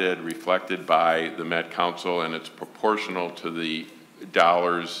audited, reflected by the Met Council, and it's proportional to the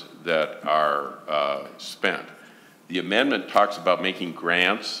dollars that are spent. The amendment talks about making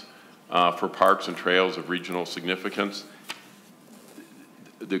grants for parks and trails of regional significance.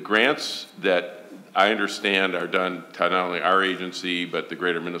 The grants that I understand are done to not only our agency, but the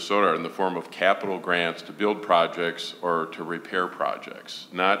greater Minnesota, are in the form of capital grants to build projects or to repair projects.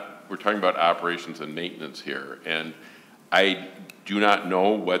 We're talking about operations and maintenance here. And I do not know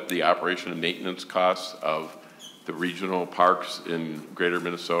what the operation and maintenance costs of the regional parks in greater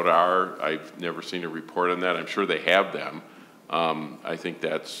Minnesota are. I've never seen a report on that. I'm sure they have them. I think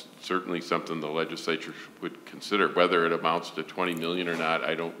that's certainly something the legislature would consider. Whether it amounts to 20 million or not,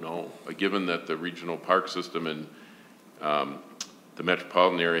 I don't know. But given that the regional park system in the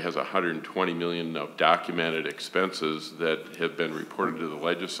metropolitan area has 120 million of documented expenses that have been reported to the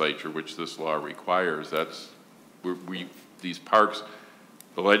legislature, which this law requires, these parks,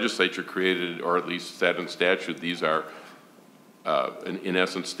 the legislature created, or at least set in statute, these are in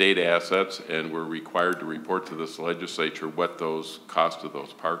essence state assets, and we're required to report to this legislature what those costs of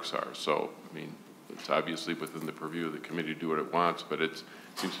those parks are. So, I mean, it's obviously within the purview of the committee to do what it wants, but it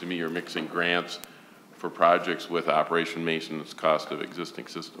seems to me you're mixing grants for projects with operation maintenance cost of existing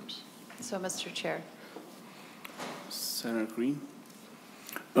systems. So, Mr. Chair. Senator Green?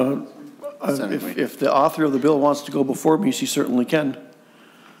 If the author of the bill wants to go before me, she certainly can.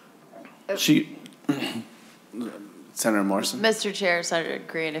 Senator Morrison? Mr. Chair, Senator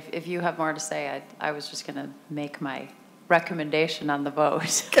Green, if you have more to say, I was just going to make my recommendation on the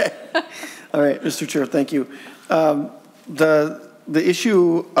vote. Okay. All right, Mr. Chair, thank you. The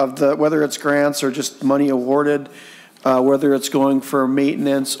issue of whether it's grants or just money awarded, whether it's going for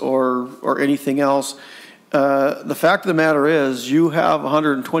maintenance or anything else, the fact of the matter is you have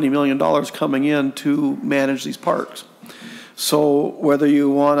 $120 million coming in to manage these parks. So whether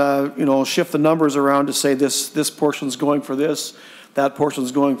you want to, shift the numbers around to say this portion's going for this, that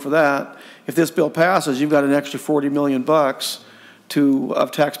portion's going for that, if this bill passes, you've got an extra 40 million bucks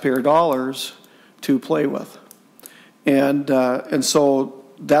of taxpayer dollars to play with, and so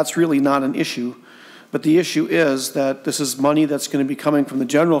that's really not an issue. But the issue is that this is money that's going to be coming from the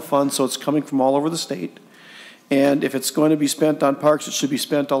general fund, so it's coming from all over the state. And if it's going to be spent on parks, it should be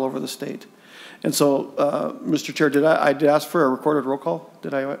spent all over the state. And so, Mr. Chair, I did ask for a recorded roll call?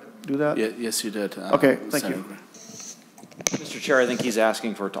 Did I do that? Yeah, yes, you did. Okay, thank you. Mr. Chair, I think he's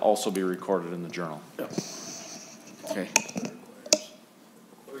asking for it to also be recorded in the journal. Yeah. Okay.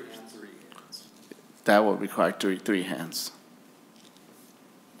 That will require three hands.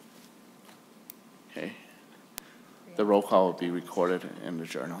 Okay. The roll call will be recorded in the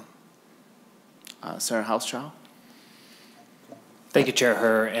journal. Senator Hauschild? Thank you, Chair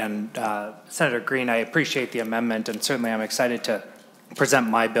Herr, and Senator Green, I appreciate the amendment, and certainly I'm excited to present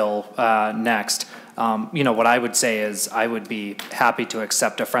my bill next. You know, what I would say is I would be happy to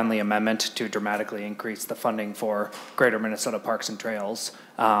accept a friendly amendment to dramatically increase the funding for Greater Minnesota Parks and Trails.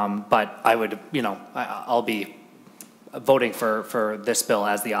 But I would, you know, I'll be voting for this bill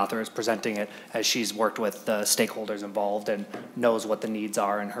as the author is presenting it, as she's worked with the stakeholders involved and knows what the needs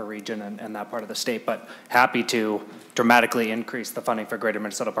are in her region and that part of the state. But happy to dramatically increase the funding for Greater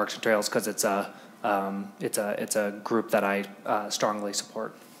Minnesota Parks and Trails because it's a group that I strongly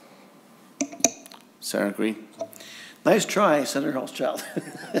support. Senator Green? Nice try, Senator Hauschild.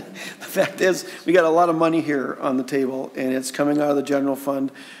 The fact is, we got a lot of money here on the table, and it's coming out of the general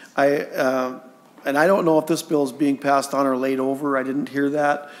fund. And I don't know if this bill is being passed on or laid over. I didn't hear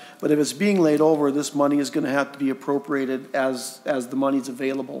that. But if it's being laid over, this money is going to have to be appropriated as the money's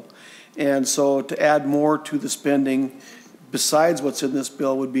available. And so to add more to the spending besides what's in this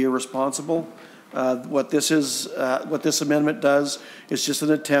bill would be irresponsible. What this amendment does is just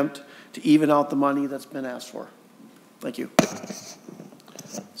an attempt to even out the money that's been asked for. Thank you.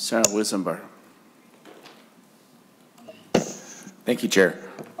 Senator Wisenberg? Thank you, Chair.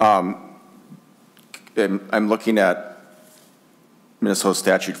 I'm looking at Minnesota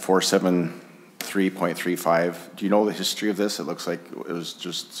Statute 473.35. Do you know the history of this? It looks like it was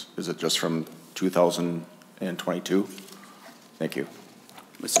just, is it just from 2022? Thank you.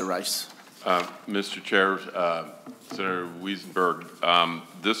 Mr. Rice? Mr. Chair, Senator Wiesenberg,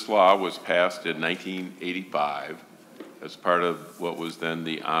 this law was passed in 1985 as part of what was then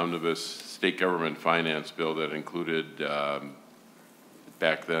the omnibus state government finance bill that included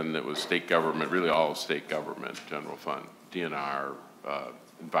back then it was state government, really all state government, general fund, DNR,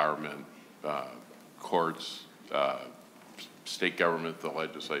 environment, courts, state government, the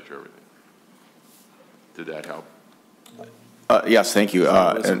legislature, everything. Did that help? Yes, thank you.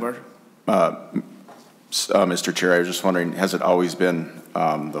 Mr. Chair, I was just wondering, has it always been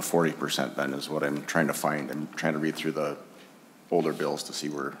the 40% then is what I'm trying to find. I'm trying to read through the older bills to see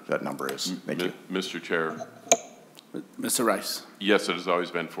where that number is. Thank you. Mr. Chair. Mr. Rice? Yes, it has always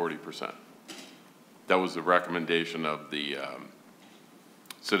been 40%. That was the recommendation of the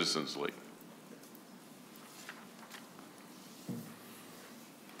Citizens League.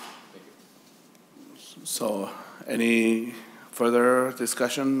 So any further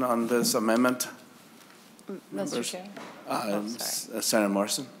discussion on this amendment? Mr. Chair. Senator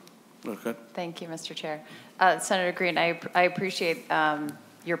Morrison, we're good. Thank you, Mr. Chair. Senator Green, I appreciate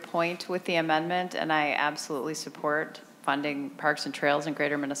your point with the amendment, and I absolutely support funding parks and trails in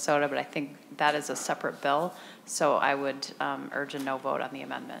Greater Minnesota, but I think that is a separate bill, so I would urge a no vote on the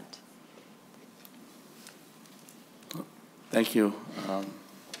amendment. Thank you.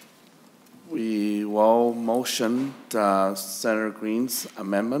 We will motion Senator Green's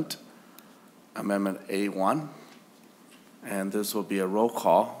amendment, Amendment A1, and this will be a roll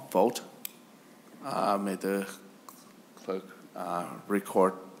call vote. May the clerk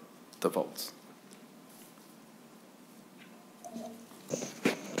record the votes.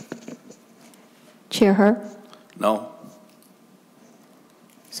 Chair Herr? No.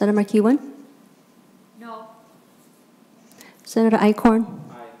 Senator McEwen? No. Senator Eichhorn?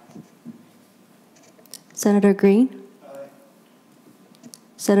 Aye. Senator Green? Aye.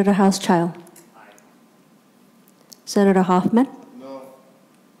 Senator Hauschild? Aye. Senator Hoffman? No.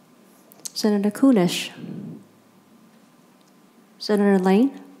 Senator Kunish? Senator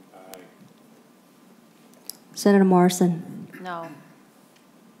Lane? Aye. Senator Morrison? No.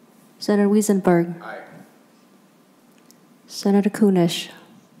 Senator Wiesenberg? Aye. Senator Kunish?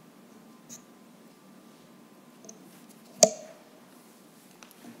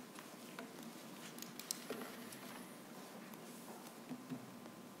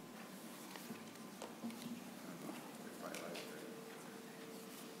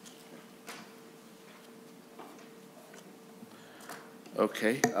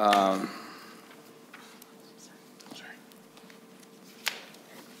 Okay.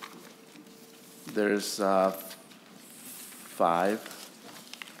 There's five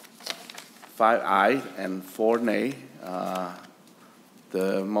 5 aye and 4 nay.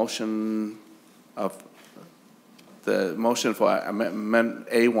 The motion for amendment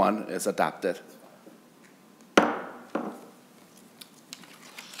A1 is adopted.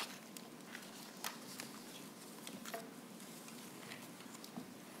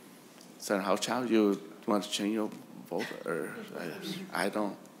 Senator Hauschild, you want to change your vote, or I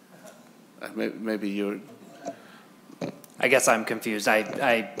don't? Maybe you're. I guess I'm confused.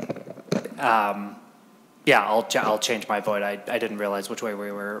 Yeah, I'll change my vote. I didn't realize which way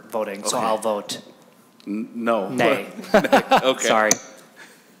we were voting, so Okay. I'll vote No. nay. Okay. Sorry.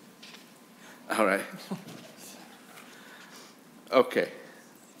 All right. Okay.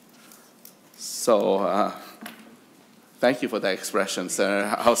 So, thank you for that expression,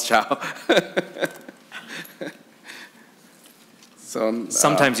 Senator Hauschild. So,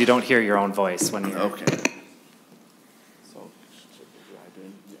 Sometimes you don't hear your own voice when you're. okay. So, do I do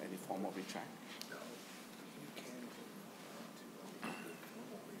any form of retract?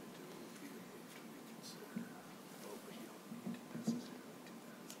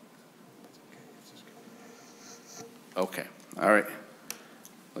 Okay, all right.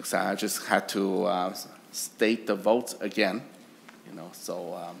 Looks like I just had to state the votes again,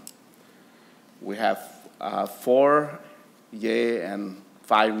 so we have 4 yea and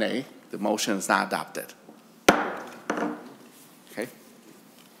 5 nay. The motion is not adopted. Okay.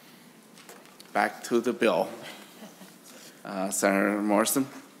 Back to the bill. Senator Morrison.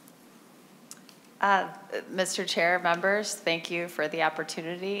 Mr. Chair, members, thank you for the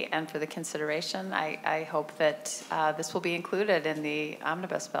opportunity and for the consideration. I hope that this will be included in the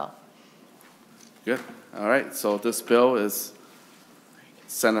omnibus bill. Good. All right. So this bill is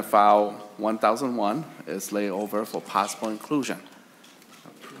Senate File 1001 is laid over for possible inclusion.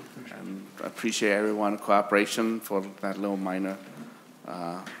 And I appreciate everyone's cooperation for that little minor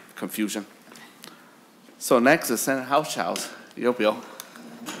confusion. So next is Senator Hauschild, your bill.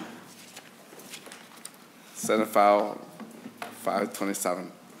 Senate File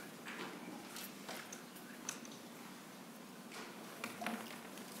 527.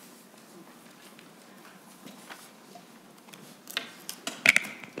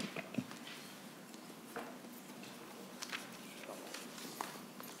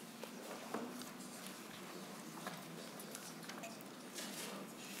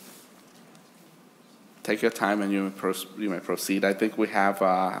 Take your time and you may proceed. I think we have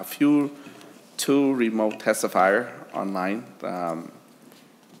two remote testifiers online. But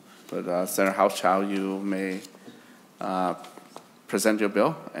Senator Hauschild, you may present your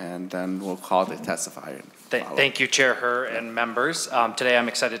bill, and then we'll call the testifier. Thank you, Chair Herr and members. Today I'm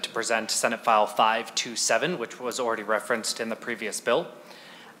excited to present Senate File 527, which was already referenced in the previous bill.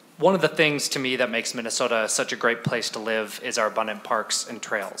 One of the things to me that makes Minnesota such a great place to live is our abundant parks and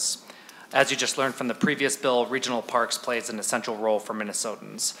trails. As you just learned from the previous bill, regional parks plays an essential role for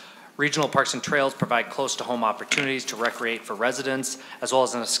Minnesotans. Regional parks and trails provide close-to-home opportunities to recreate for residents, as well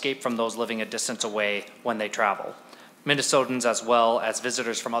as an escape from those living a distance away when they travel. Minnesotans, as well as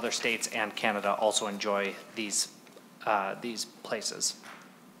visitors from other states and Canada, also enjoy these places.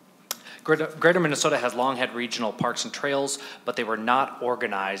 Greater Minnesota has long had regional parks and trails, but they were not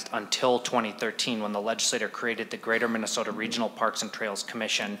organized until 2013 when the legislature created the Greater Minnesota Regional Parks and Trails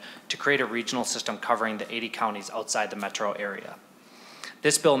Commission to create a regional system covering the 80 counties outside the metro area.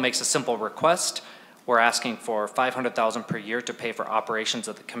 This bill makes a simple request. We're asking for $500,000 per year to pay for operations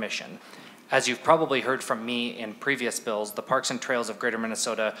of the commission. As you've probably heard from me in previous bills, the parks and trails of Greater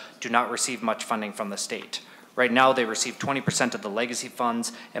Minnesota do not receive much funding from the state. Right now, they receive 20% of the legacy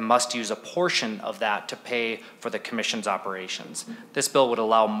funds and must use a portion of that to pay for the commission's operations. This bill would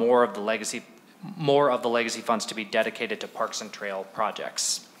allow more of the legacy funds to be dedicated to parks and trail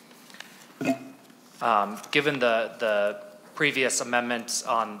projects. Given the previous amendments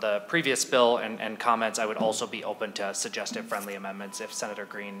on the previous bill and comments, I would also be open to suggestive friendly amendments if Senator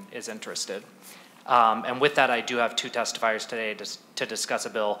Green is interested. And with that, I do have 2 testifiers today to discuss a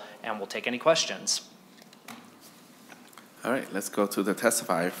bill, and we'll take any questions. All right, let's go to the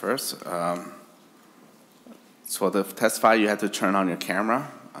testifier first. So the testifier, you have to turn on your camera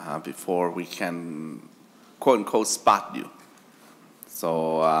before we can, quote unquote, spot you.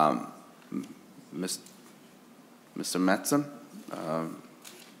 So, Mr. Metzen.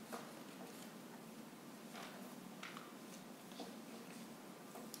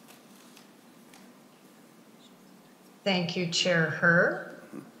 Thank you, Chair Herr.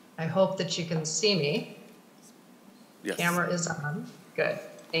 I hope that you can see me. Yes. Camera is on. Good.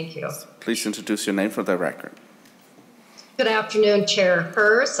 Thank you. Please introduce your name for the record. Good afternoon, Chair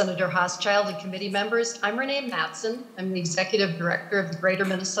Herr, Senator Hauschild, and committee members. I'm Renee Matson. I'm the Executive Director of the Greater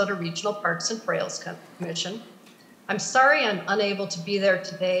Minnesota Regional Parks and Trails Commission. I'm sorry I'm unable to be there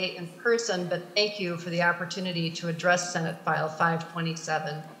today in person, but thank you for the opportunity to address Senate File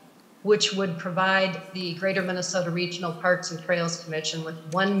 527, which would provide the Greater Minnesota Regional Parks and Trails Commission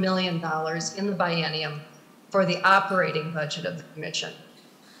with $1 million in the biennium for the operating budget of the commission.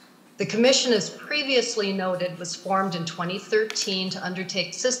 The commission, as previously noted, was formed in 2013 to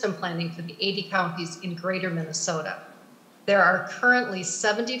undertake system planning for the 80 counties in Greater Minnesota. There are currently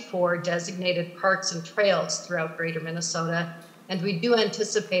 74 designated parks and trails throughout Greater Minnesota, and we do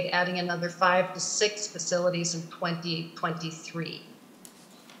anticipate adding another 5 to 6 facilities in 2023.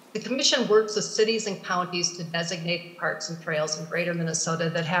 The commission works with cities and counties to designate parks and trails in Greater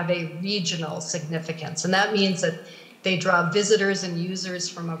Minnesota that have a regional significance, and that means that they draw visitors and users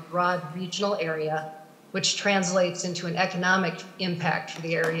from a broad regional area, which translates into an economic impact for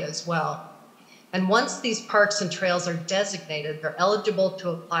the area as well. And once these parks and trails are designated, they're eligible to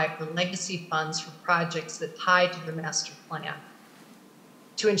apply for legacy funds for projects that tie to their master plan.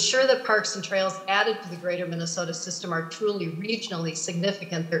 To ensure that parks and trails added to the Greater Minnesota system are truly regionally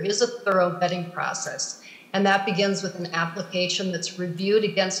significant, there is a thorough vetting process. And that begins with an application that's reviewed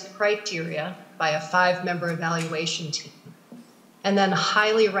against criteria by a 5-member evaluation team. And then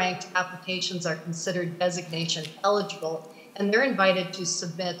highly ranked applications are considered designation eligible, and they're invited to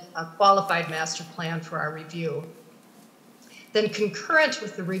submit a qualified master plan for our review. Then concurrent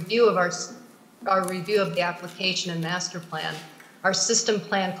with the review of our review of the application and master plan, our system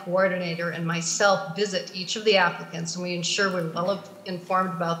plan coordinator and myself visit each of the applicants, and we ensure we're well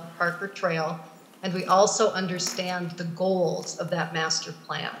informed about the park or trail, and we also understand the goals of that master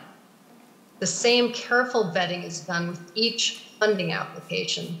plan. The same careful vetting is done with each funding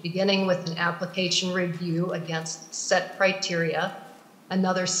application, beginning with an application review against set criteria,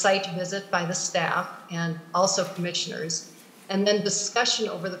 another site visit by the staff and also commissioners, and then discussion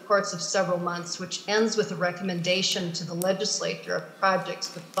over the course of several months, which ends with a recommendation to the legislature of projects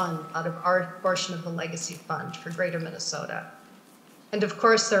to fund out of our portion of the legacy fund for Greater Minnesota. And of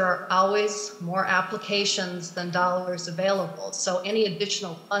course, there are always more applications than dollars available. So any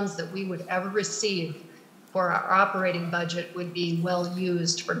additional funds that we would ever receive for our operating budget would be well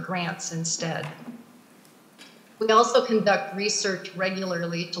used for grants instead. We also conduct research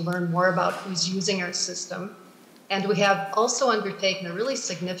regularly to learn more about who's using our system. And we have also undertaken a really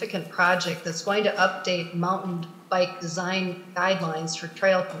significant project that's going to update mountain bike design guidelines for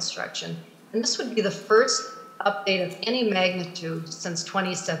trail construction. And this would be the first update of any magnitude since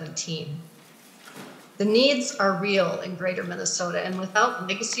 2017. The needs are real in Greater Minnesota, and without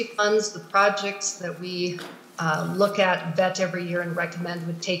legacy funds, the projects that we look at, vet every year, and recommend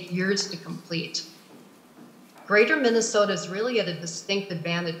would take years to complete. Greater Minnesota is really at a distinct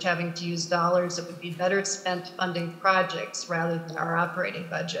advantage having to use dollars that would be better spent funding projects rather than our operating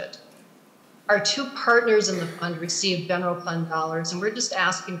budget. Our 2 partners in the fund receive general fund dollars, and we're just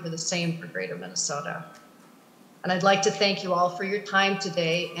asking for the same for Greater Minnesota. And I'd like to thank you all for your time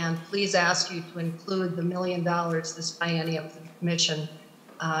today, and please ask you to include the $1 million this biennium for the commission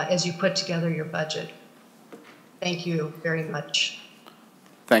as you put together your budget. Thank you very much.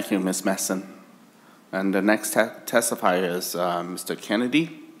 Thank you, Ms. Messon. And the next testifier is Mr.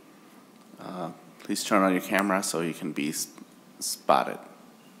 Kennedy. Please turn on your camera so you can be spotted.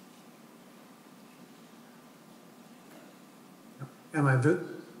 Am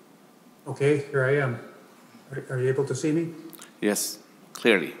I okay? Here I am. Are you able to see me? Yes,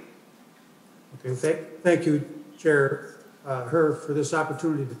 clearly. Okay, thank you, Chair Herr, for this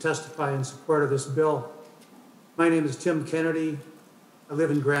opportunity to testify in support of this bill. My name is Tim Kennedy. I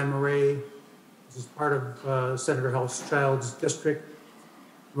live in Grand Marais. This is part of Senator Hauschild's district.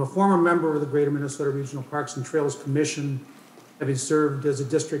 I'm a former member of the Greater Minnesota Regional Parks and Trails Commission, having served as a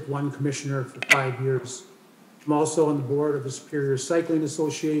District 1 Commissioner for 5 years. I'm also on the board of the Superior Cycling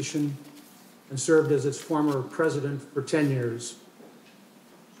Association and served as its former president for 10 years.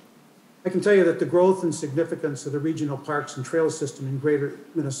 I can tell you that the growth and significance of the regional parks and trail system in Greater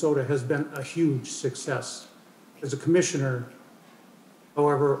Minnesota has been a huge success. As a commissioner,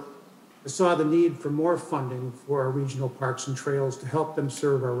 however, I saw the need for more funding for our regional parks and trails to help them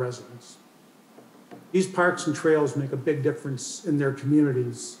serve our residents. These parks and trails make a big difference in their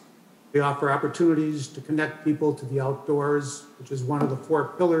communities. They offer opportunities to connect people to the outdoors, which is one of the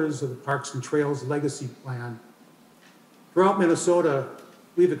 4 pillars of the Parks and Trails Legacy Plan. Throughout Minnesota,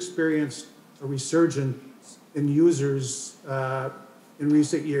 we've experienced a resurgence in users in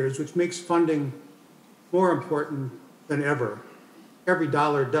recent years, which makes funding more important than ever. Every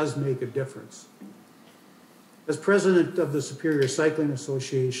dollar does make a difference. As president of the Superior Cycling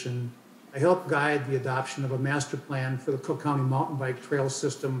Association, I helped guide the adoption of a master plan for the Cook County mountain bike trail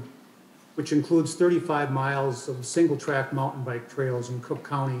system, which includes 35 miles of single-track mountain bike trails in Cook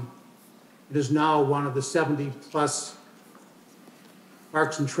County. It is now one of the 70-plus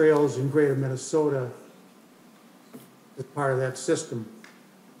parks and trails in greater Minnesota as part of that system.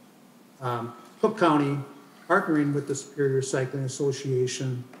 Cook County, partnering with the Superior Cycling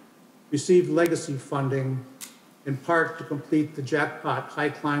Association, received legacy funding in part to complete the Jackpot High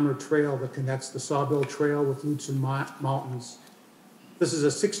Climber Trail that connects the Sawbill Trail with Lutsen Mountains. This is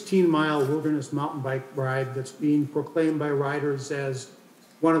a 16-mile wilderness mountain bike ride that's being proclaimed by riders as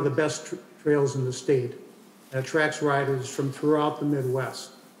one of the best trails in the state and attracts riders from throughout the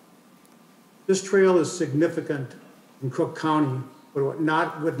Midwest. This trail is significant in Cook County, but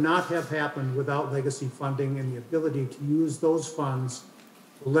would not have happened without legacy funding and the ability to use those funds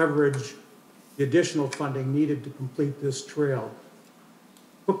to leverage the additional funding needed to complete this trail.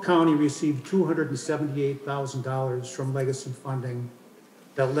 Cook County received $278,000 from legacy funding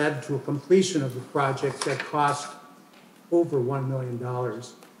that led to a completion of the project that cost over $1 million.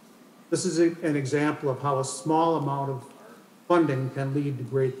 This is an example of how a small amount of funding can lead to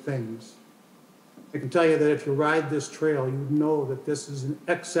great things. I can tell you that if you ride this trail, you know that this is an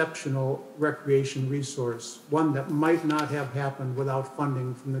exceptional recreation resource, one that might not have happened without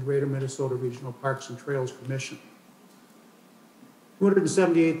funding from the Greater Minnesota Regional Parks and Trails Commission.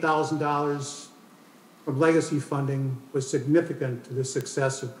 $278,000 from legacy funding was significant to the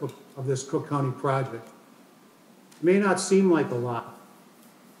success of this Cook County project. It may not seem like a lot,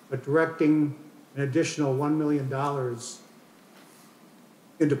 but directing an additional $1 million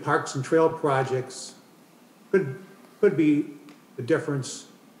into parks and trail projects could be the difference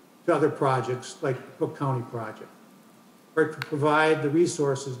to other projects like the Cook County project, or to provide the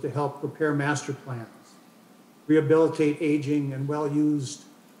resources to help prepare master plans, rehabilitate aging and well-used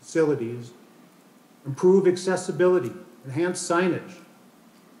facilities, improve accessibility, enhance signage.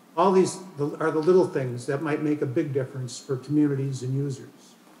 All these are the little things that might make a big difference for communities and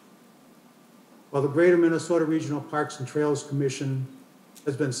users. While the Greater Minnesota Regional Parks and Trails Commission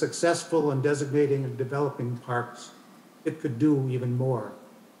has been successful in designating and developing parks, it could do even more.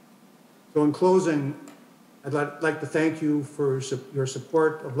 So in closing, I'd like to thank you for your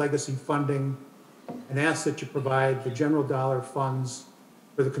support of legacy funding and ask that you provide the general dollar funds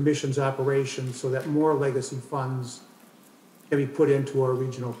for the Commission's operation so that more legacy funds can be put into our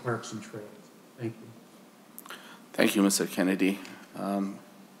regional parks and trails. Thank you. Thank you, Mr. Kennedy.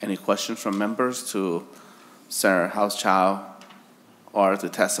 Any questions from members to Senator Hauschild or the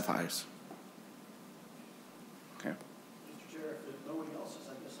testifiers? Okay. Mr. Chair, if nobody else is,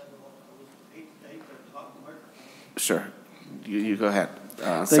 I guess I hate to talk to the microphone. Sure. You go ahead.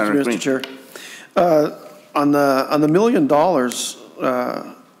 Thank Senator you, Mr. Green. Chair. On the $1 million,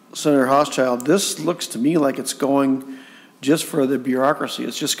 Senator Hauschild, this looks to me like it's going just for the bureaucracy.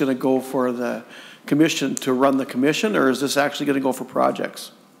 It's just going to go for the commission to run the commission, or is this actually going to go for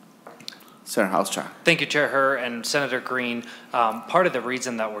projects? Senator Hauschild. Thank you, Chair Herr and Senator Green. Part of the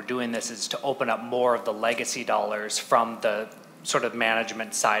reason that we're doing this is to open up more of the legacy dollars from the sort of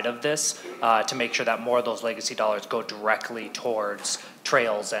management side of this to make sure that more of those legacy dollars go directly towards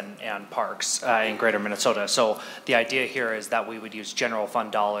trails and parks in Greater Minnesota. So the idea here is that we would use general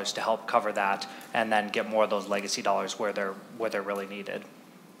fund dollars to help cover that and then get more of those legacy dollars where they're really needed.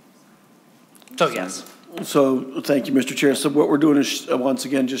 So yes. So thank you, Mr. Chair. So what we're doing is once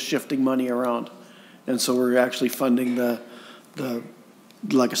again just shifting money around, and so we're actually funding the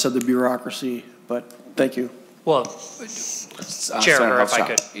like I said, the bureaucracy. But thank you. Well, Chair Herr, if I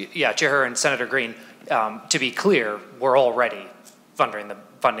could, yeah, Chair Herr and Senator Green, to be clear, we're already funding the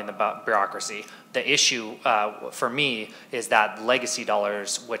bureaucracy. The issue for me is that legacy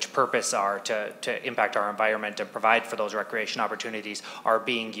dollars, which purpose are to impact our environment and provide for those recreation opportunities, are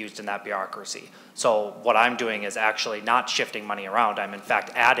being used in that bureaucracy. So what I'm doing is actually not shifting money around. I'm in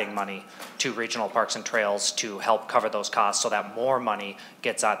fact adding money to regional parks and trails to help cover those costs so that more money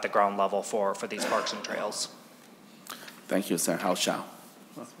gets at the ground level for these parks and trails. Thank you, Senator Hauschild.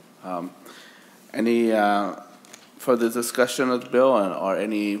 Any further discussion of the bill, or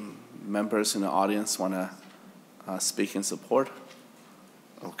any members in the audience want to speak in support?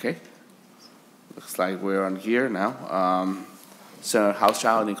 Okay. Looks like we're on here now. Senator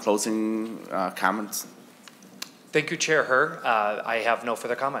Hauschild, any closing comments? Thank you, Chair Herr. I have no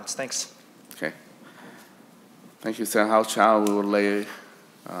further comments. Thanks. Okay. Thank you, Senator Hauschild. We will lay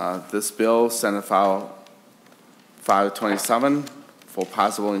this bill, Senate File 527, for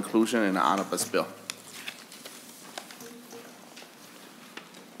possible inclusion in the omnibus bill.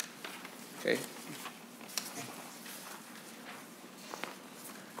 Okay.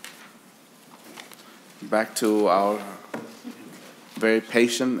 back to our very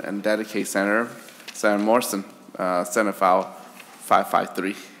patient and dedicated Senator Morrison, Senate File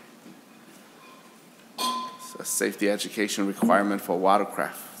 553. It's a safety education requirement for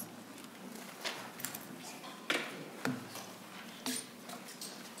watercraft.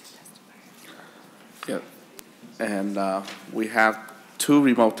 Yep. And we have 2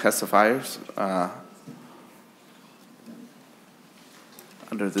 remote testifiers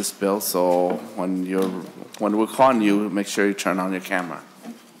under this bill, so when we're calling you, make sure you turn on your camera.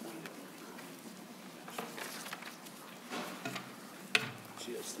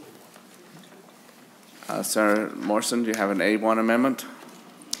 Senator Morrison, do you have an A1 amendment?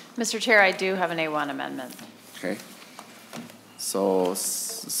 Mr. Chair, I do have an A1 amendment. Okay. So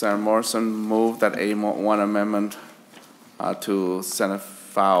Senator Morrison moved that A1 amendment to Senate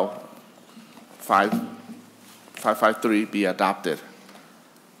File 553 be adopted.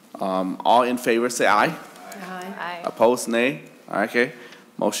 All in favor say aye. Aye. Opposed, nay. Okay.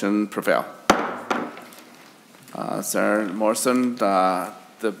 Motion prevail. Senator Morrison, the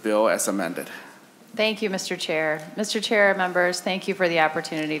bill as amended. Thank you, Mr. Chair. Mr. Chair, members, thank you for the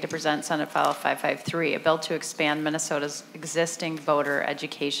opportunity to present Senate File 553, a bill to expand Minnesota's existing voter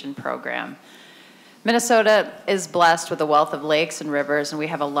education program. Minnesota is blessed with a wealth of lakes and rivers, and we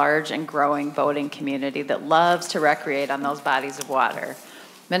have a large and growing boating community that loves to recreate on those bodies of water.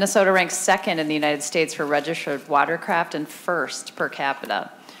 Minnesota ranks 2nd in the United States for registered watercraft and 1st per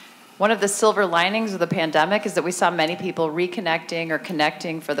capita. One of the silver linings of the pandemic is that we saw many people reconnecting or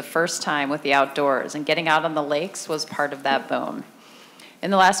connecting for the first time with the outdoors, and getting out on the lakes was part of that boom. In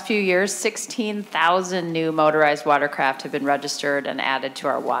the last few years, 16,000 new motorized watercraft have been registered and added to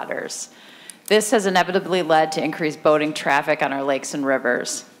our waters. This has inevitably led to increased boating traffic on our lakes and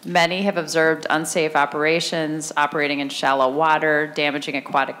rivers. Many have observed unsafe operations, operating in shallow water, damaging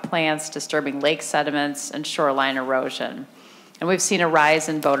aquatic plants, disturbing lake sediments, and shoreline erosion. And we've seen a rise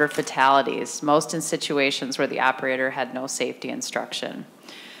in boater fatalities, most in situations where the operator had no safety instruction.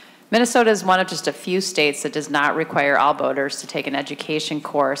 Minnesota is one of just a few states that does not require all boaters to take an education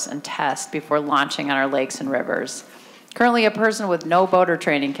course and test before launching on our lakes and rivers. Currently, a person with no boater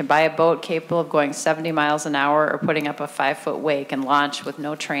training can buy a boat capable of going 70 miles an hour or putting up a 5-foot wake and launch with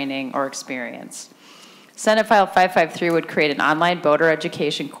no training or experience. Senate File 553 would create an online boater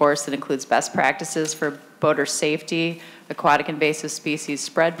education course that includes best practices for boater safety, aquatic invasive species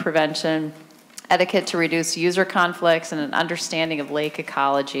spread prevention, etiquette to reduce user conflicts, and an understanding of lake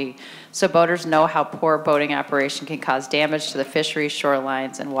ecology so boaters know how poor boating operation can cause damage to the fisheries,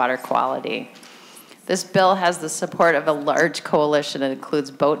 shorelines, and water quality. This bill has the support of a large coalition that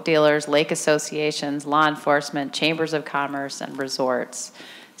includes boat dealers, lake associations, law enforcement, chambers of commerce, and resorts.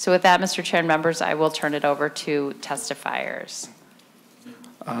 So with that, Mr. Chair and members, I will turn it over to testifiers.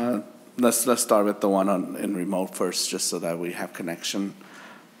 Let's start with the one in remote first, just so that we have connection.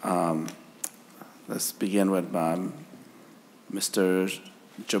 Let's begin with Mr.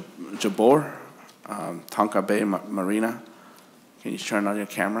 Jabor, Tonka Bay Marina. Can you turn on your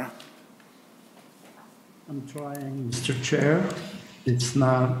camera? I'm trying, Mr. Chair. It's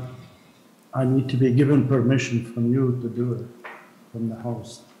not, I need to be given permission from you to do it, from the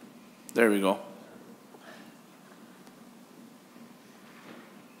host. There we go.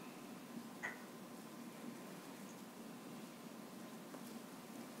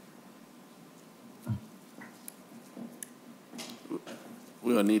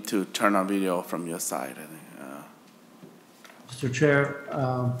 We will need to turn on video from your side, I think. Mr. Chair,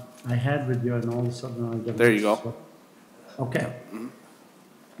 I had video and all of a sudden I got. There you go. Okay.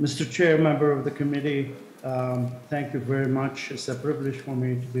 Mr. Chair, member of the committee, thank you very much. It's a privilege for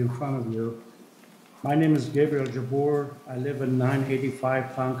me to be in front of you. My name is Gabriel Jabor. I live in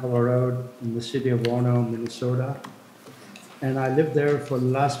 985 Tonkawa Road in the city of Orono, Minnesota. And I lived there for the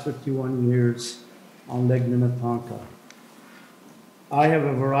last 51 years on Lake Minnetonka. I have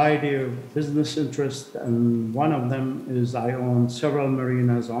a variety of business interests, and one of them is I own several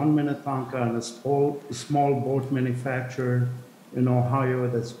marinas on Minnetonka and a small boat manufacturer in Ohio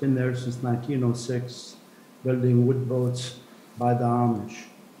that's been there since 1906, building wood boats by the Amish.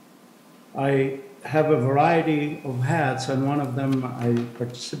 I have a variety of hats, and one of them I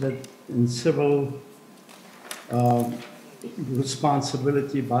participate in civil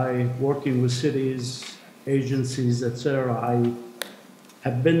responsibility by working with cities, agencies, etc. I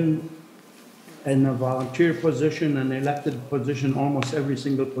have been in a volunteer position and elected position, almost every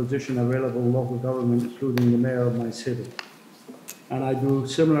single position available in local government, including the mayor of my city. And I do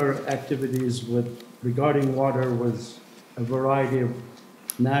similar activities regarding water with a variety of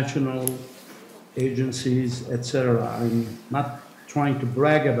national agencies, etc. I'm not trying to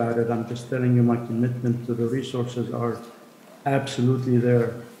brag about it. I'm just telling you my commitment to the resources are absolutely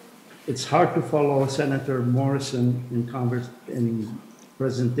there. It's hard to follow Senator Morrison in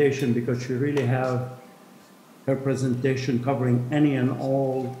presentation because she really have her presentation covering any and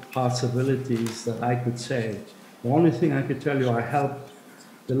all possibilities that I could say. The only thing I could tell you, I helped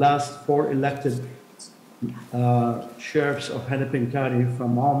the last 4 elected sheriffs of Hennepin County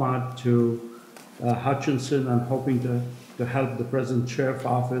from Almont to Hutchinson. I'm hoping to help the present sheriff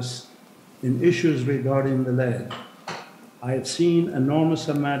office in issues regarding the lead. I have seen enormous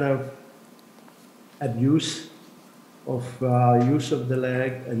amount of abuse of use of the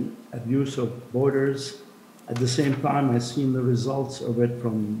leg and abuse of borders. At the same time, I've seen the results of it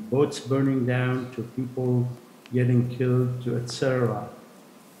from boats burning down to people getting killed to etc.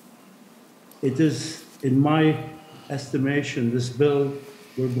 It is, in my estimation, this bill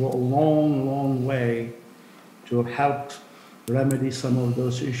will go a long, long way to help remedy some of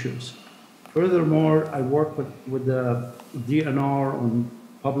those issues. Furthermore, I work with the DNR on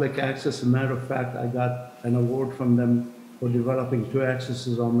public access. As a matter of fact, I got an award from them for developing 2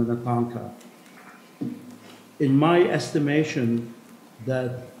 accesses on Minnetonka. In my estimation,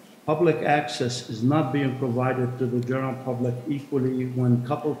 that public access is not being provided to the general public equally when a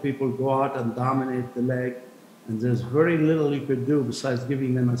couple people go out and dominate the leg, and there's very little you could do besides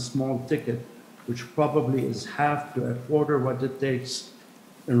giving them a small ticket, which probably is half to a quarter what it takes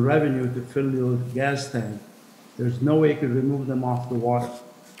in revenue to fill your gas tank. There's no way you could remove them off the water.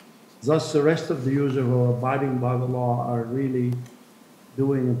 Thus, the rest of the users who are abiding by the law are really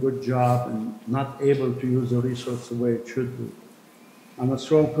doing a good job and not able to use the resource the way it should be. I'm a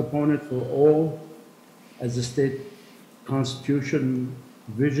strong proponent for all, as the state constitution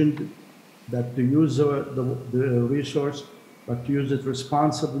visioned, that to use the resource, but to use it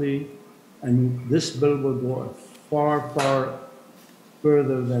responsibly. And this bill will go far, far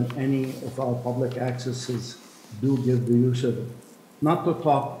further than any of our public accesses do give the use of it. Not to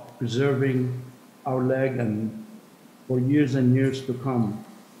talk preserving our leg and for years and years to come.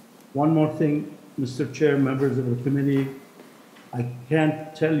 One more thing, Mr. Chair, members of the committee, I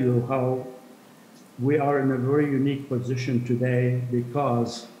can't tell you how we are in a very unique position today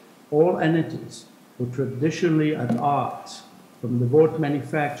because all entities who traditionally at odds, from the boat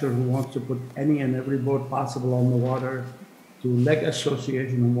manufacturer who wants to put any and every boat possible on the water, to leg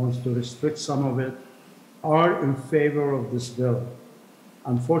association who wants to restrict some of it, are in favor of this bill.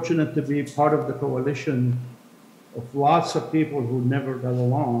 I'm fortunate to be part of the coalition of lots of people who never got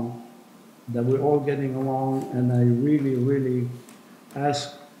along, that we're all getting along, and I really, really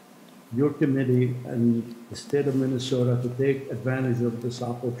ask your committee and the state of Minnesota to take advantage of this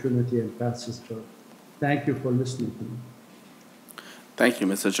opportunity and pass this bill. Thank you for listening to me. Thank you,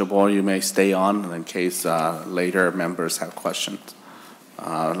 Mr. Jabor. You may stay on in case later members have questions.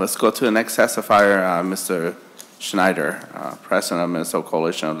 Let's go to the next testifier, Mr. Schneider, President of Minnesota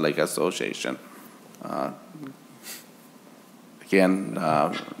Coalition of Lake Association. Again,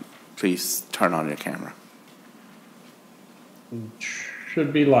 please turn on your camera.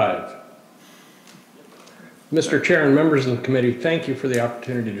 Should be live. Mr. Chair and members of the committee, thank you for the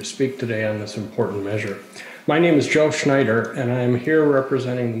opportunity to speak today on this important measure. My name is Joe Schneider, and I am here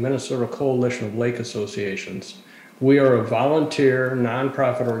representing the Minnesota Coalition of Lake Associations. We are a volunteer,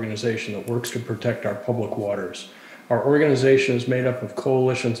 nonprofit organization that works to protect our public waters. Our organization is made up of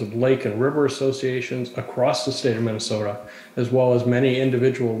coalitions of lake and river associations across the state of Minnesota, as well as many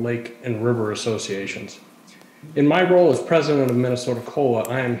individual lake and river associations. In my role as president of Minnesota COLA,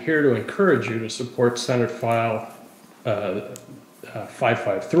 I am here to encourage you to support Senate File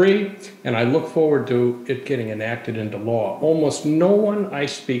 553, and I look forward to it getting enacted into law. Almost no one I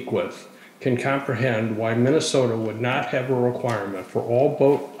speak with can comprehend why Minnesota would not have a requirement for all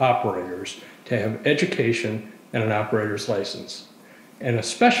boat operators to have education and an operator's license, and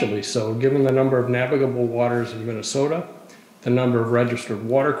especially so given the number of navigable waters in Minnesota, the number of registered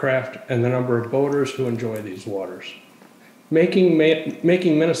watercraft, and the number of boaters who enjoy these waters. Making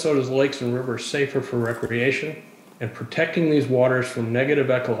Minnesota's lakes and rivers safer for recreation and protecting these waters from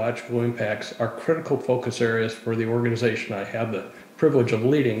negative ecological impacts are critical focus areas for the organization I have the privilege of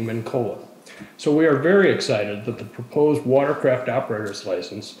leading, MinCola. So we are very excited that the proposed watercraft operator's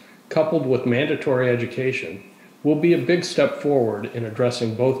license, coupled with mandatory education, will be a big step forward in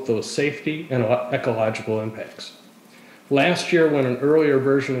addressing both those safety and ecological impacts. Last year, when an earlier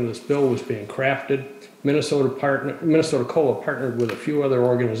version of this bill was being crafted, Minnesota COLA partnered with a few other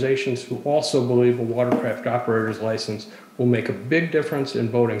organizations who also believe a watercraft operator's license will make a big difference in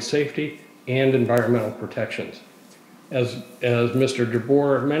boating safety and environmental protections. As Mr.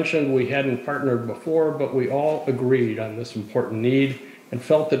 DeBoer mentioned, we hadn't partnered before, but we all agreed on this important need and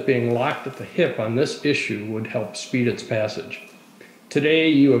felt that being locked at the hip on this issue would help speed its passage. Today,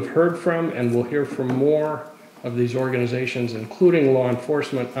 you have heard from and will hear from more of these organizations, including law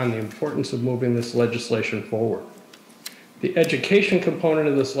enforcement, on the importance of moving this legislation forward. The education component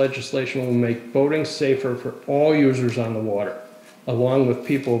of this legislation will make boating safer for all users on the water, along with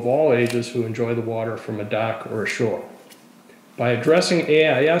people of all ages who enjoy the water from a dock or a shore. By addressing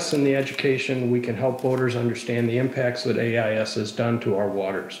AIS in the education, we can help boaters understand the impacts that AIS has done to our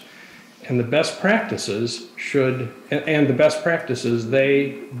waters. And the best practices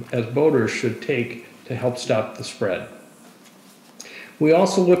they, as boaters, should take to help stop the spread. We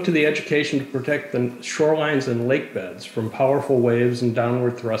also look to the education to protect the shorelines and lake beds from powerful waves and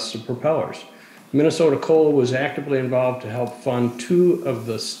downward thrusts of propellers. Minnesota COLA was actively involved to help fund 2 of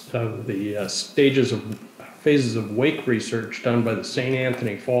the phases of wake research done by the St.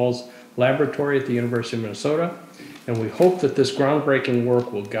 Anthony Falls Laboratory at the University of Minnesota, and we hope that this groundbreaking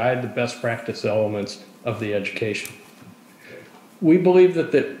work will guide the best practice elements of the education. We believe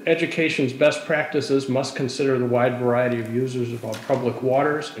that the education's best practices must consider the wide variety of users of our public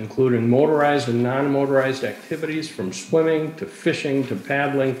waters, including motorized and non-motorized activities from swimming to fishing to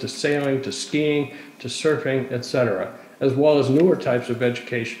paddling to sailing to skiing to surfing, etc., as well as newer types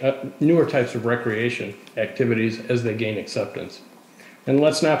of recreation activities as they gain acceptance. And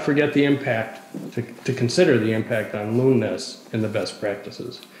let's not forget the impact, to consider the impact on loonness in the best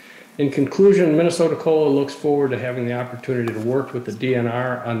practices. In conclusion, Minnesota COLA looks forward to having the opportunity to work with the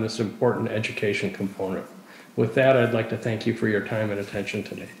DNR on this important education component. With that, I'd like to thank you for your time and attention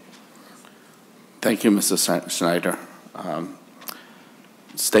today. Thank you, Mr. Schneider.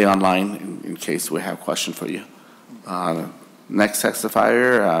 Stay online in case we have a question for you. Next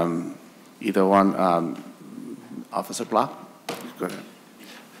testifier, either one, Officer Block. Go ahead.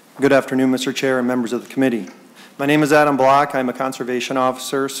 Good afternoon, Mr. Chair and members of the committee. My name is Adam Block. I'm a conservation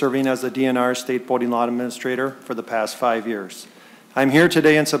officer serving as the DNR State Boating Law Administrator for the past 5 years. I'm here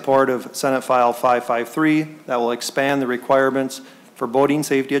today in support of Senate File 553 that will expand the requirements for boating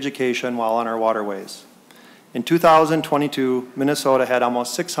safety education while on our waterways. In 2022, Minnesota had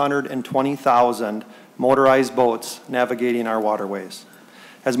almost 620,000 motorized boats navigating our waterways.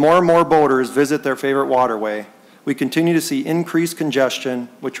 As more and more boaters visit their favorite waterway, we continue to see increased congestion,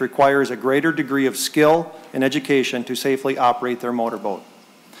 which requires a greater degree of skill and education to safely operate their motorboat.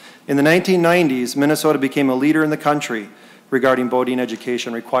 In the 1990s, Minnesota became a leader in the country regarding boating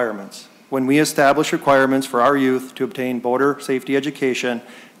education requirements, when we established requirements for our youth to obtain boater safety education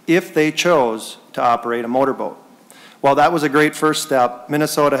if they chose to operate a motorboat. While that was a great first step,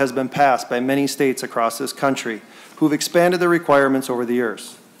 Minnesota has been passed by many states across this country who've expanded the requirements over the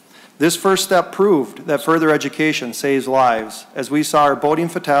years. This first step proved that further education saves lives, as we saw our boating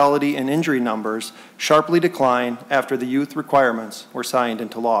fatality and injury numbers sharply decline after the youth requirements were signed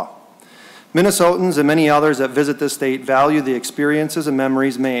into law. Minnesotans and many others that visit this state value the experiences and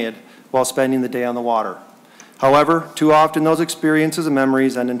memories made while spending the day on the water. However, too often those experiences and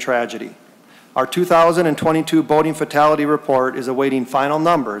memories end in tragedy. Our 2022 boating fatality report is awaiting final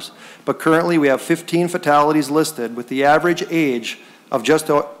numbers, but currently we have 15 fatalities listed with the average age of just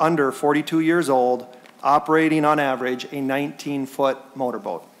under 42 years old, operating on average a 19-foot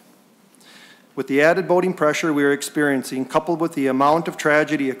motorboat. With the added boating pressure we are experiencing, coupled with the amount of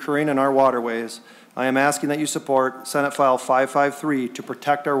tragedy occurring in our waterways, I am asking that you support Senate File 553 to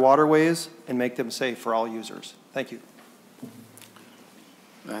protect our waterways and make them safe for all users. Thank you.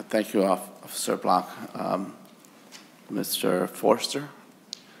 Thank you, Officer Block. Mr. Forster.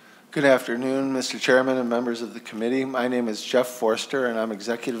 Good afternoon, Mr. Chairman and members of the committee. My name is Jeff Forster, and I'm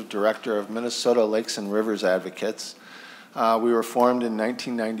Executive Director of Minnesota Lakes and Rivers Advocates. We were formed in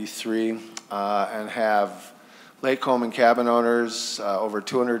 1993 and have lake home and cabin owners, over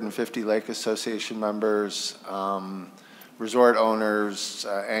 250 lake association members, resort owners,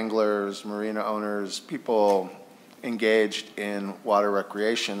 anglers, marina owners, people engaged in water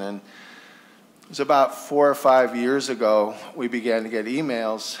recreation. And it was about 4 or 5 years ago we began to get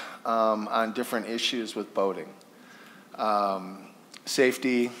emails on different issues with boating.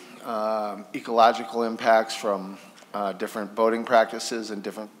 Safety, ecological impacts from different boating practices and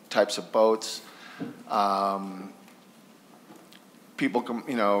different types of boats. People,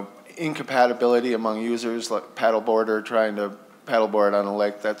 incompatibility among users, like paddleboarder trying to paddleboard on a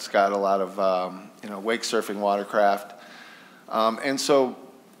lake that's got a lot of, wake surfing watercraft. And so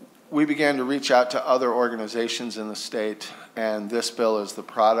we began to reach out to other organizations in the state, and this bill is the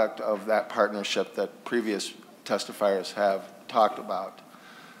product of that partnership that previous testifiers have talked about.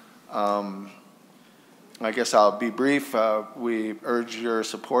 I guess I'll be brief. We urge your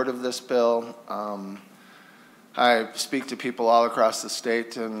support of this bill. I speak to people all across the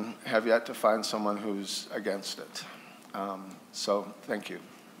state and have yet to find someone who's against it. So thank you.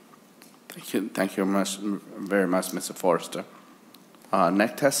 Thank you very much, Mr. Forrester.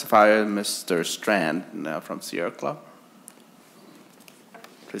 Next testifier, Mr. Strand from Sierra Club.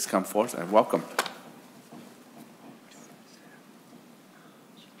 Please come forth and welcome.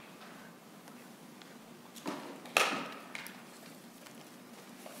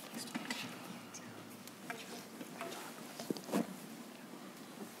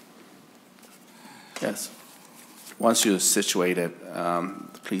 Yes. Once you're situated,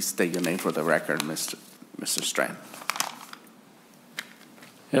 please state your name for the record, Mr. Strand.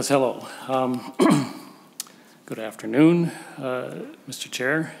 Yes, hello. Good afternoon, Mr.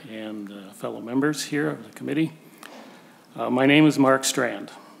 Chair and fellow members here of the committee. My name is Mark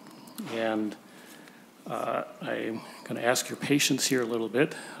Strand, and I'm going to ask your patience here a little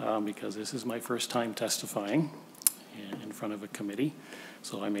bit because this is my first time testifying in front of a committee.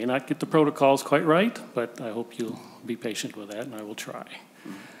 So I may not get the protocols quite right, but I hope you'll be patient with that, and I will try.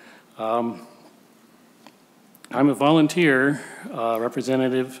 I'm a volunteer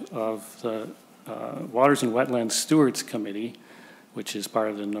representative of the Waters and Wetlands Stewards Committee, which is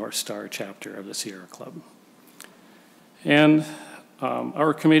part of the North Star chapter of the Sierra Club. And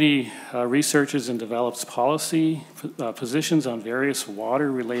our committee researches and develops policy positions on various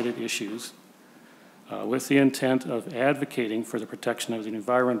water-related issues with the intent of advocating for the protection of the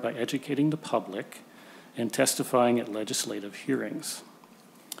environment by educating the public and testifying at legislative hearings.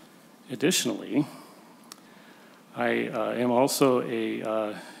 Additionally, I am also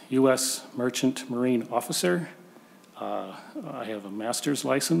a U.S. Merchant Marine Officer. I have a master's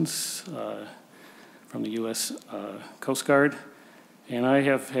license from the U.S. Coast Guard, and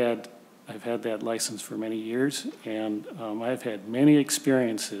I've had that license for many years, and I've had many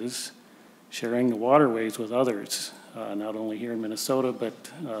experiences sharing the waterways with others, not only here in Minnesota, but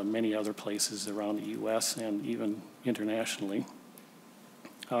many other places around the U.S. and even internationally.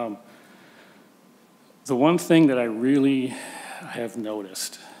 The one thing that I really have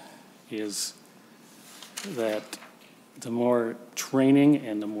noticed is that the more training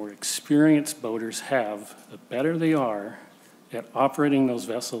and the more experienced boaters have, the better they are at operating those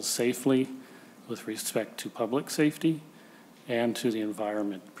vessels safely with respect to public safety and to the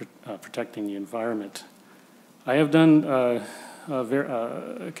environment, protecting the environment. I have done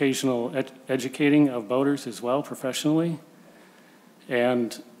occasional educating of boaters as well professionally,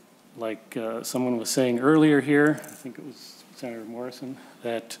 and like someone was saying earlier here, I think it was Senator Morrison,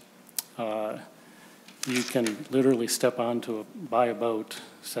 that you can literally step onto buy a boat,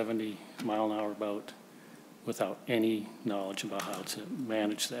 70-mile-an-hour boat, without any knowledge about how to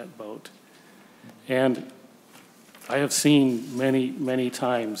manage that boat. And I have seen many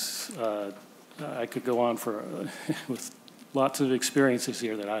times, I could go on for, with lots of experiences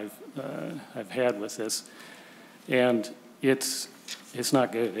here that I've had with this, and it's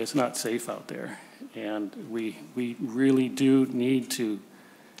not good, it's not safe out there. And we really do need to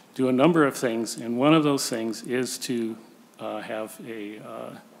do a number of things, and one of those things is to have a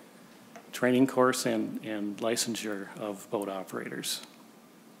training course and licensure of boat operators.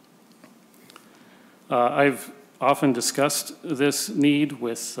 I've often discussed this need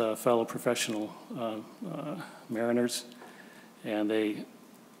with fellow professional mariners, and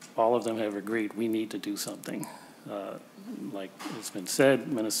all of them have agreed we need to do something. Like it's been said,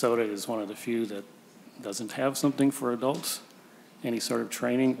 Minnesota is one of the few that doesn't have something for adults, any sort of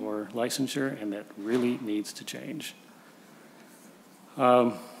training or licensure, and that really needs to change.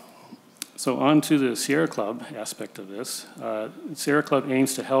 So on to the Sierra Club aspect of this. Sierra Club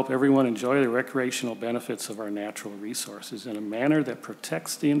aims to help everyone enjoy the recreational benefits of our natural resources in a manner that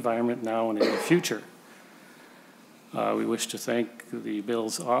protects the environment now and in the future. We wish to thank the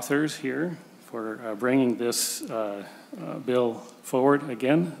bill's authors here for bringing this bill forward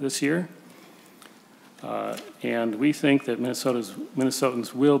again this year. And we think that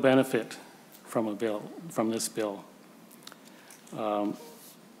Minnesotans will benefit from this bill.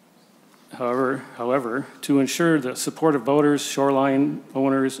 However, to ensure the support of boaters, shoreline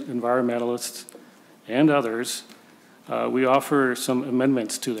owners, environmentalists, and others, we offer some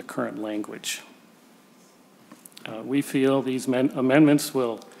amendments to the current language. We feel these amendments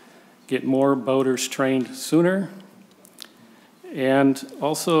will get more boaters trained sooner and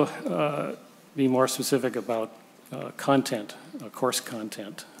also be more specific about content, course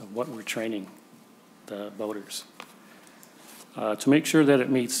content of what we're training the boaters. To make sure that it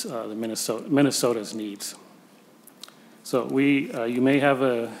meets Minnesota's needs. So you may have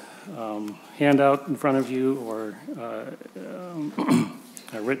handout in front of you or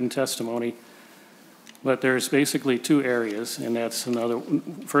a written testimony. But there's basically two areas, and that's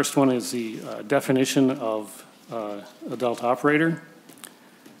first one is the definition of adult operator.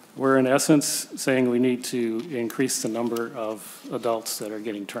 We're in essence saying we need to increase the number of adults that are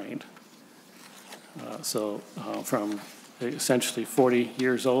getting trained. From essentially 40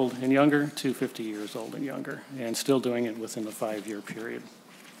 years old and younger to 50 years old and younger, and still doing it within the 5-year period.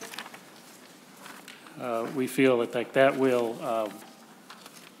 We feel that that will,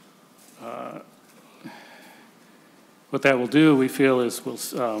 what that will do, we feel is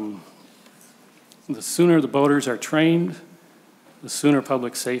the sooner the boaters are trained, the sooner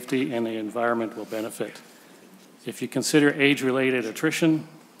public safety and the environment will benefit. If you consider age-related attrition,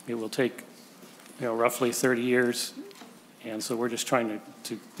 it will take roughly 30 years. And so we're just trying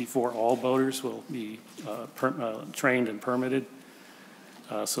to before all boaters will be trained and permitted.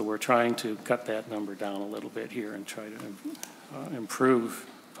 So we're trying to cut that number down a little bit here and try to improve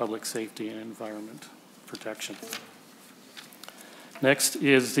public safety and environment protection. Next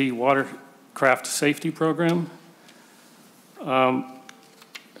is the watercraft safety program.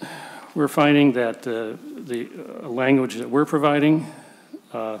 We're finding that the language that we're providing,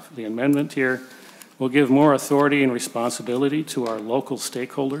 the amendment here, will give more authority and responsibility to our local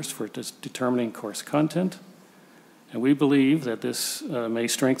stakeholders for determining course content. And we believe that this may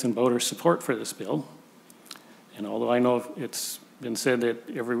strengthen boater support for this bill. And although I know it's been said that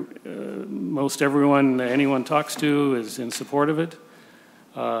most everyone anyone talks to is in support of it,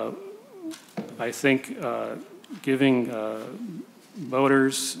 I think giving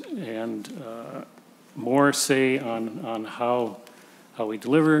boaters and more say on how we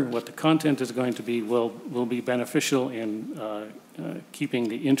deliver, what the content is going to be, will be beneficial in keeping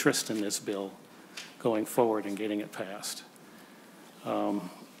the interest in this bill going forward and getting it passed.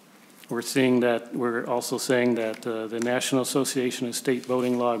 We're also saying that the National Association of State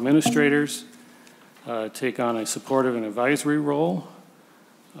Boating Law Administrators take on a supportive and advisory role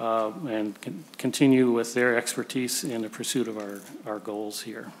and continue with their expertise in the pursuit of our goals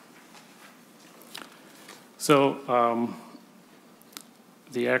here. So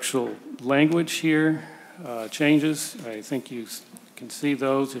the actual language here changes. I think you can see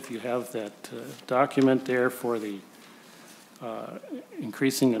those if you have that document there for the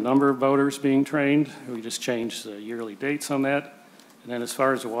increasing the number of boaters being trained. We just changed the yearly dates on that. And then as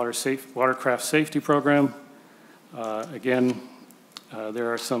far as the watercraft safety program, again,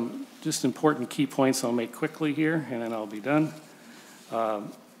 there are some just important key points I'll make quickly here, and then I'll be done.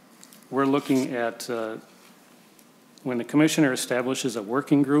 We're looking at when the commissioner establishes a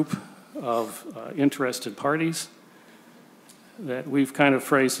working group of interested parties, that we've kind of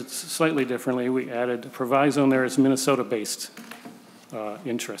phrased it slightly differently. We added a proviso in there as Minnesota-based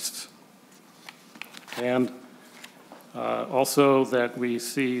interests. And also that we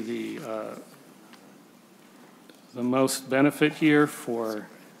see the most benefit here for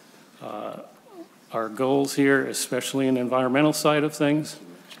our goals here, especially in the environmental side of things,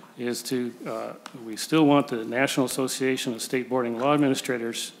 is we still want the National Association of State Boarding Law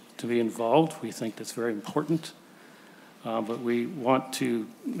Administrators to be involved. We think that's very important. But we want to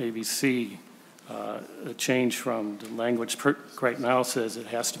maybe see a change from the language right now says it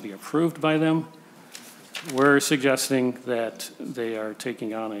has to be approved by them. We're suggesting that they are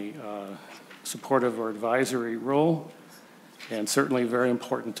taking on a supportive or advisory role, and certainly very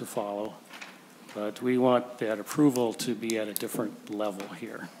important to follow. But we want that approval to be at a different level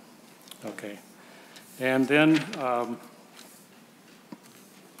here. Okay. And then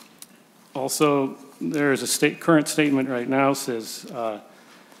also, there is a current statement right now says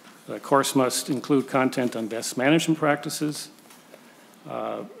the course must include content on best management practices.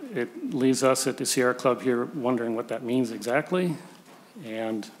 It leaves us at the Sierra Club here wondering what that means exactly.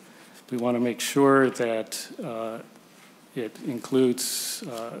 And we want to make sure that it includes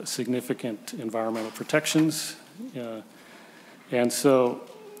significant environmental protections. And so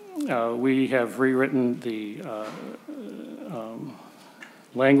we have rewritten the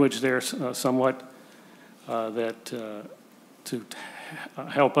language there somewhat that to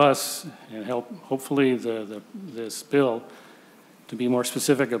help us and help hopefully this bill to be more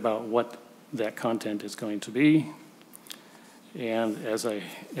specific about what that content is going to be. And as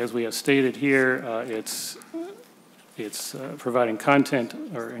we have stated here, it's providing content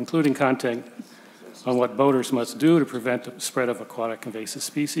or including content on what boaters must do to prevent the spread of aquatic invasive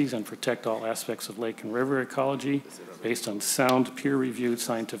species and protect all aspects of lake and river ecology based on sound, peer-reviewed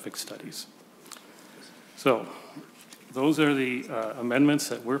scientific studies. So those are the amendments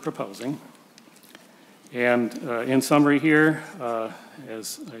that we're proposing. And in summary here,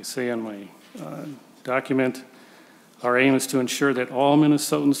 as I say in my document, our aim is to ensure that all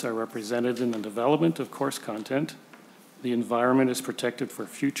Minnesotans are represented in the development of course content. The environment is protected for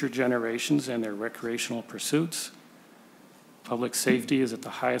future generations and their recreational pursuits. Public safety is at the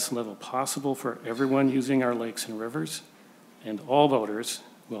highest level possible for everyone using our lakes and rivers, and all voters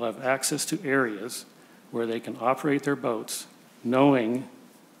will have access to areas where they can operate their boats, knowing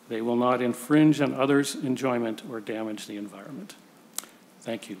they will not infringe on others' enjoyment or damage the environment.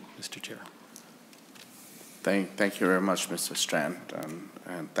 Thank you, Mr. Chair. Thank you very much, Mr. Strand,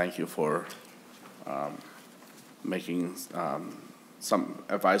 and thank you for making some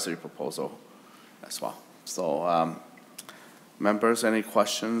advisory proposal as well. So, members, any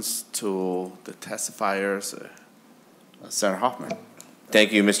questions to the testifiers? Senator Hoffman.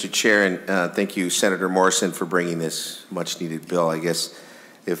 Thank you, Mr. Chair, and thank you, Senator Morrison, for bringing this much-needed bill. I guess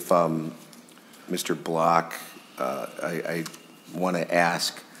if Mr. Block, I want to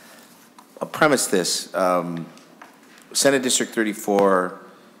ask, I'll premise this. Senate District 34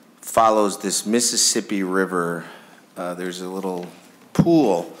 follows this Mississippi River. There's a little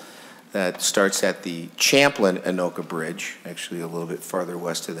pool that starts at the Champlin-Anoka Bridge, actually a little bit farther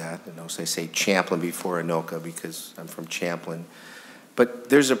west of that. I notice I say Champlin before Anoka because I'm from Champlin. But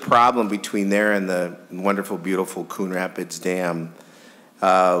there's a problem between there and the wonderful, beautiful Coon Rapids Dam.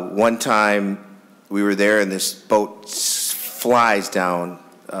 One time we were there and this boat flies down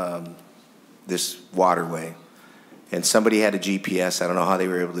this waterway. And somebody had a GPS. I don't know how they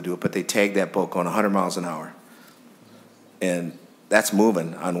were able to do it, but they tagged that boat going 100 miles an hour. And that's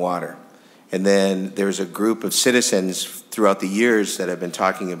moving on water. And then there's a group of citizens throughout the years that have been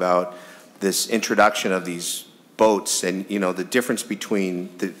talking about this introduction of these boats and, you know, the difference between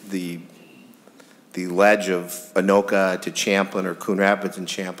the ledge of Anoka to Champlin or Coon Rapids and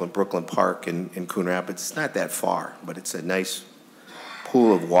Champlin, Brooklyn Park and Coon Rapids. It's not that far, but it's a nice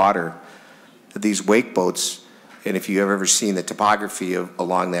pool of water. These wake boats, and if you've ever seen the topography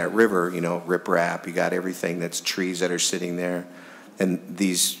along that river, you know, riprap, you got everything that's trees that are sitting there. And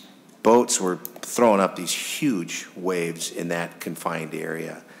these boats were throwing up these huge waves in that confined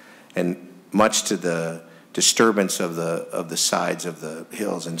area. And much to the disturbance of the sides of the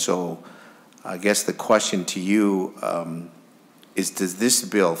hills. And so I guess the question to you is, does this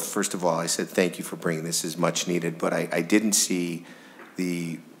bill, first of all, I said thank you for bringing this, is much needed, but I didn't see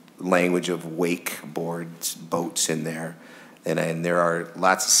the language of wakeboards, boats in there. And there are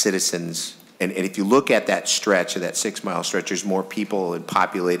lots of citizens, and if you look at that stretch, of that 6 mile stretch, there's more people and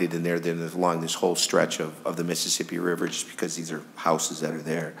populated in there than along this whole stretch of the Mississippi River, just because these are houses that are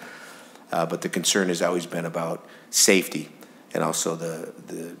there. But the concern has always been about safety and also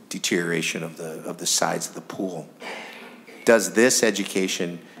the deterioration of the sides of the pool. Does this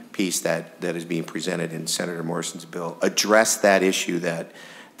education piece that is being presented in Senator Morrison's bill address that issue that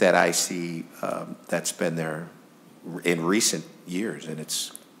I see that's been there in recent years, and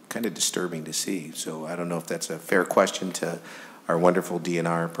it's kind of disturbing to see. So I don't know if that's a fair question to our wonderful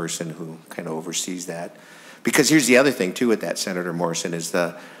DNR person who kind of oversees that. Because here's the other thing too with that, Senator Morrison, is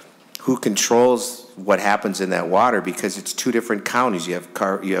who controls what happens in that water, because it's two different counties. You have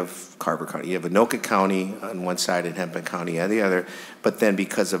Carver County, you have Anoka County on one side and Hennepin County on the other, but then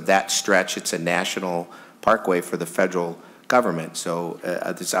because of that stretch, it's a national parkway for the federal government. So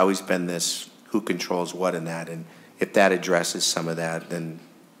there's always been this who controls what in that, and if that addresses some of that, then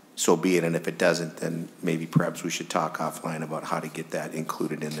so be it, and if it doesn't, then maybe perhaps we should talk offline about how to get that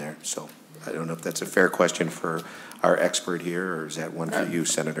included in there. So I don't know if that's a fair question for our expert here, or is that one for you,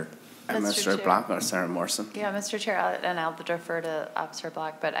 Senator? And Mr. Block or Senator Morrison? Yeah, Mr. Chair, and I'll defer to Officer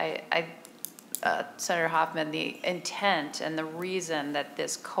Block, but Senator Hoffman, the intent and the reason that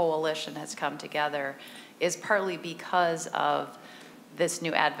this coalition has come together is partly because of this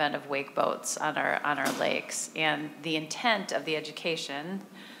new advent of wake boats on our lakes, and the intent of the education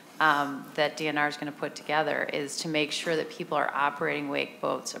that DNR is going to put together is to make sure that people are operating wake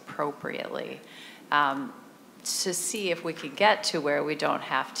boats appropriately. To see if we can get to where we don't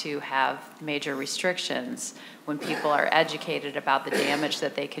have to have major restrictions when people are educated about the damage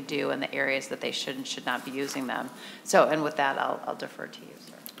that they could do in the areas that they should and should not be using them. So, and with that, I'll defer to you,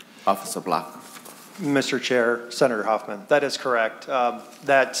 sir. Officer Block. Mr. Chair, Senator Hoffman, that is correct.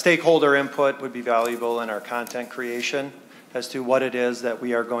 That stakeholder input would be valuable in our content creation as to what it is that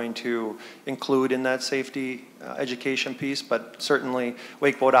we are going to include in that safety education piece, but certainly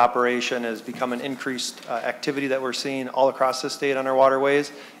wakeboat operation has become an increased activity that we're seeing all across the state on our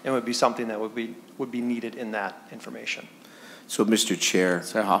waterways, and would be something that would be needed in that information. So, Mr. Chair,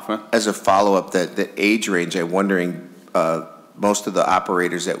 Senator Hoffman, as a follow-up, that age range, I'm wondering, most of the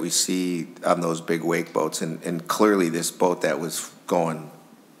operators that we see on those big wake boats, and clearly this boat that was going,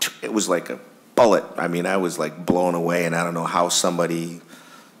 it was like a bullet. I mean, I was like blown away, and I don't know how somebody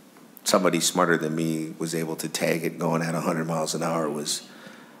smarter than me was able to tag it going at 100 miles an hour. Was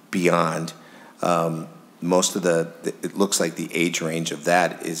beyond. Most of it looks like the age range of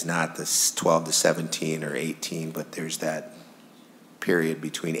that is not the 12 to 17 or 18, but there's that period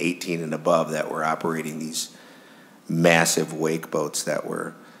between 18 and above that were operating these massive wake boats that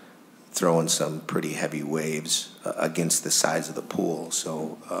were throwing some pretty heavy waves against the sides of the pool.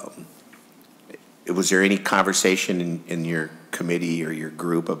 So was there any conversation in your committee or your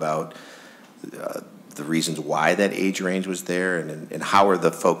group about the reasons why that age range was there, and how are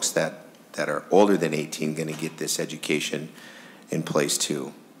the folks that are older than 18 going to get this education in place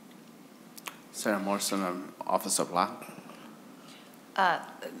too? Senator Morrison, Officer Block.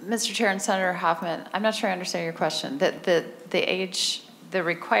 Mr. Chair and Senator Hoffman, I'm not sure I understand your question. The age,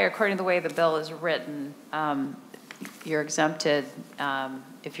 according to the way the bill is written, you're exempted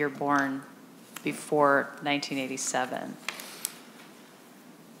if you're born before 1987.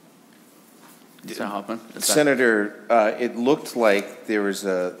 Senator Hoffman? Senator, it looked like there was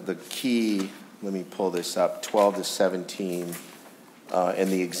the key, let me pull this up, 12 to 17, and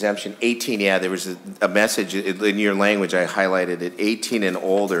the exemption, 18, yeah, there was a message, in your language I highlighted it, 18 and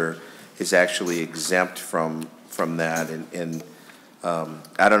older is actually exempt from that, and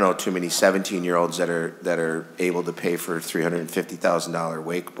I don't know too many 17-year-olds that are able to pay for a $350,000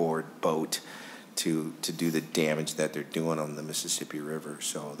 wakeboard boat to do the damage that they're doing on the Mississippi River.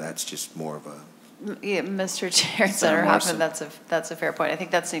 So that's just more of a... Yeah, Mr. Chair, Senator Hoffman, that's a fair point. I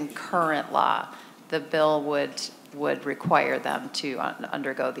think that's in current law. The bill would require them to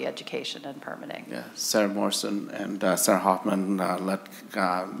undergo the education and permitting. Yeah, Senator Morrison and Senator Hoffman, let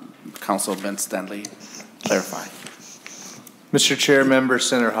Council Ben Stanley clarify. Mr. Chair, member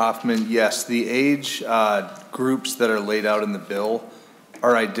Senator Hoffman, yes, the age groups that are laid out in the bill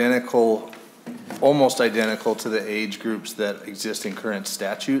are identical, almost identical to the age groups that exist in current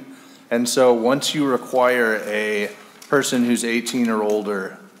statute. And so once you require a person who's 18 or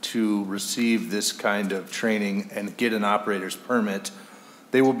older to receive this kind of training and get an operator's permit,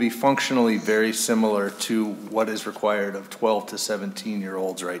 they will be functionally very similar to what is required of 12 to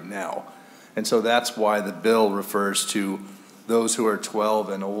 17-year-olds right now. And so that's why the bill refers to those who are 12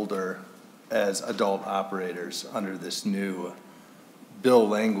 and older as adult operators under this new bill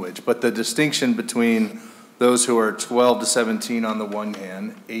language. But the distinction between those who are 12 to 17 on the one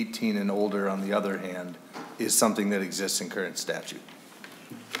hand, 18 and older on the other hand, is something that exists in current statute.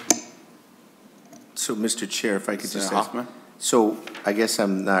 So, Mr. Chair, if I could just Senator ask, Hoffman? so I guess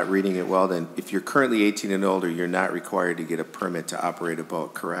I'm not reading it well then. If you're currently 18 and older, you're not required to get a permit to operate a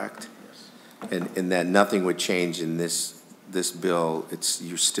boat, correct? Yes. And that nothing would change in this bill.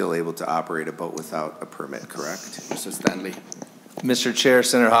 You're still able to operate a boat without a permit, correct? Mr. Stanley. Mr. Chair,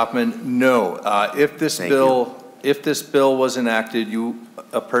 Senator Hoffman, no. If this bill was enacted,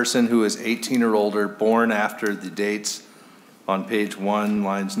 a person who is 18 or older, born after the dates on page 1,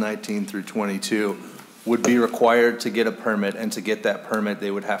 lines 19 through 22, would be required to get a permit, and to get that permit, they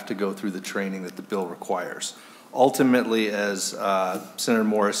would have to go through the training that the bill requires. Ultimately, as Senator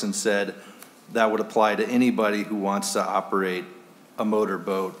Morrison said, that would apply to anybody who wants to operate a motor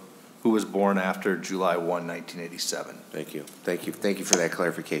boat who was born after July 1, 1987. Thank you. Thank you. Thank you for that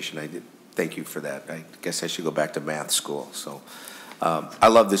clarification. Thank you for that. I guess I should go back to math school. So I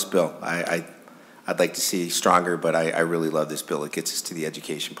love this bill. I'd like to see stronger, but I really love this bill. It gets us to the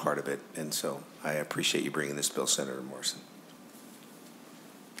education part of it. And so I appreciate you bringing this bill, Senator Morrison.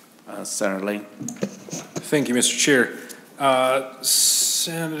 Senator Lane. Thank you, Mr. Chair.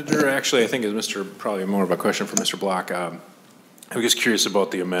 Senator, actually, I think is probably more of a question for Mr. Block. I'm just curious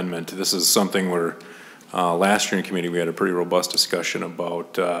about the amendment. This is something where last year in committee we had a pretty robust discussion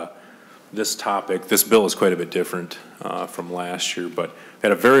about this topic. This bill is quite a bit different from last year, but we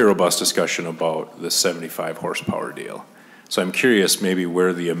had a very robust discussion about the 75 horsepower deal. So I'm curious maybe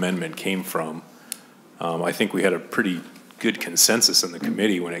where the amendment came from. I think we had a pretty good consensus in the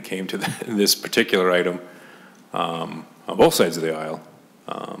committee when it came to this particular item on both sides of the aisle.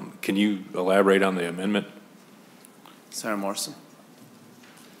 Can you elaborate on the amendment? Senator Morrison.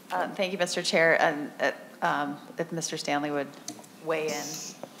 Thank you, Mr. Chair, and if Mr. Stanley would weigh in.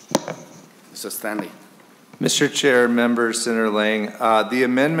 Mr. Stanley. Mr. Chair, members, Senator Lang, the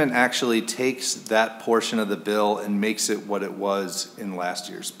amendment actually takes that portion of the bill and makes it what it was in last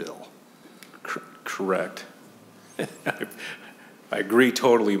year's bill. Correct. I agree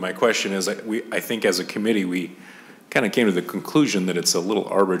totally. My question is, I think as a committee, we kind of came to the conclusion that it's a little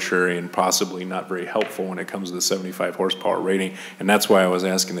arbitrary and possibly not very helpful when it comes to the 75 horsepower rating. And that's why I was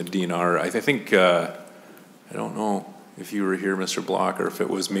asking the DNR. I think, I don't know if you were here, Mr. Block, or if it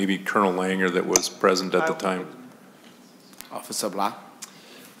was maybe Colonel Langer that was present at the time. Officer Block.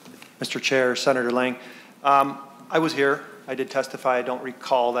 Mr. Chair, Senator Lang, I was here. I did testify. I don't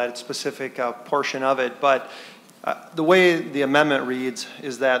recall that specific portion of it, but the way the amendment reads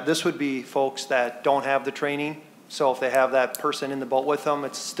is that this would be folks that don't have the training. So if they have that person in the boat with them,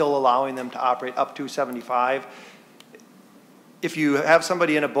 it's still allowing them to operate up to 75. If you have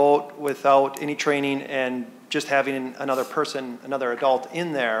somebody in a boat without any training and just having another person, another adult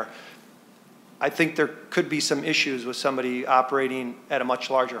in there, I think there could be some issues with somebody operating at a much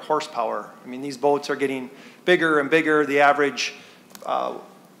larger horsepower. I mean, these boats are getting bigger and bigger. The average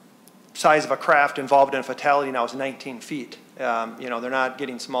size of a craft involved in a fatality now is 19 feet. You know, they're not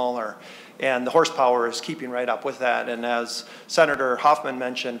getting smaller. And the horsepower is keeping right up with that. And as Senator Hoffman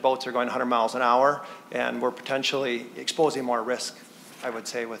mentioned, boats are going 100 miles an hour, and we're potentially exposing more risk, I would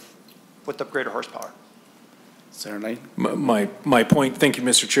say, with the greater horsepower. Certainly. My point, thank you,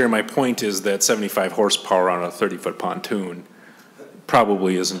 Mr. Chair. My point is that 75 horsepower on a 30-foot pontoon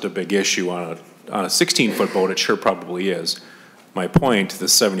probably isn't a big issue. On a 16-foot boat, it sure probably is. My point, the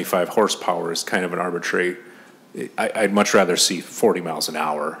 75 horsepower is kind of an arbitrary. I'd much rather see 40 miles an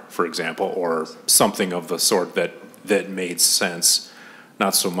hour, for example, or something of the sort that made sense,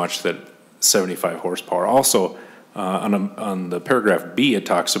 not so much that 75 horsepower. Also, on the paragraph B, it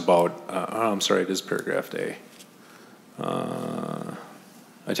talks about, I'm sorry, it is paragraph A.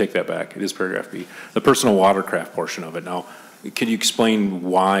 I take that back. It is paragraph B. The personal watercraft portion of it. Now, can you explain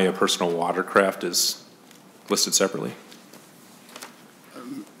why a personal watercraft is listed separately?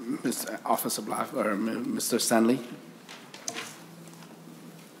 Mr. Officer Block or Mr. Stanley.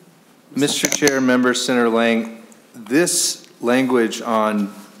 Mr. Chair, members, Senator Lang, this language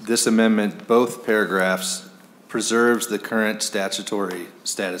on this amendment, both paragraphs, preserves the current statutory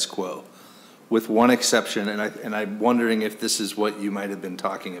status quo, with one exception, and I'm wondering if this is what you might have been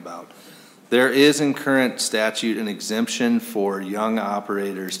talking about. There is in current statute an exemption for young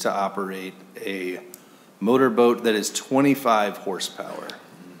operators to operate a motorboat that is 25 horsepower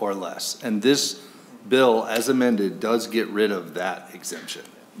or less. And this bill, as amended, does get rid of that exemption.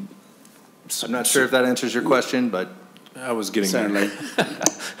 I'm not sure if that answers your question, but I was getting certainly.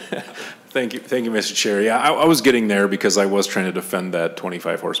 Thank you, Mr. Chair. Yeah, I was getting there because I was trying to defend that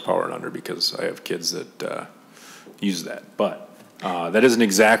 25 horsepower and under because I have kids that use that. But that isn't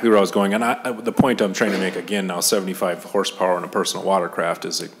exactly where I was going. And the point I'm trying to make again now, 75 horsepower in a personal watercraft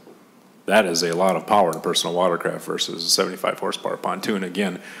that is a lot of power in a personal watercraft versus a 75 horsepower pontoon.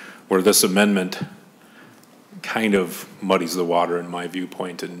 Again, where this amendment kind of muddies the water in my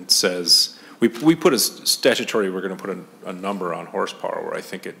viewpoint and says, we put a statutory, we're going to put a number on horsepower where I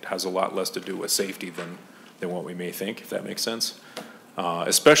think it has a lot less to do with safety than what we may think, if that makes sense,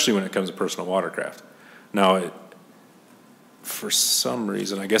 especially when it comes to personal watercraft. Now, for some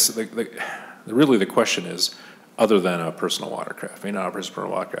reason, I guess really the question is, other than a personal watercraft, not a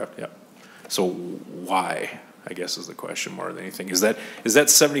personal watercraft, yeah. So why, I guess, is the question more than anything. Is that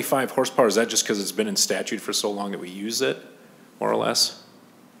 75 horsepower, is that just because it's been in statute for so long that we use it, more or less?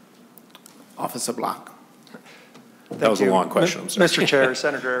 Officer Block. That was a long question, I'm sorry. Mr. Chair,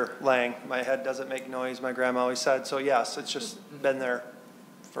 Senator Lang, my head doesn't make noise, my grandma always said, so yes, it's just been there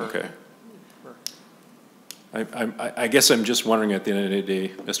for. Okay. I guess I'm just wondering at the end of the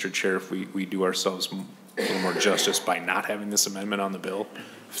day, Mr. Chair, if we do ourselves a little more justice by not having this amendment on the bill,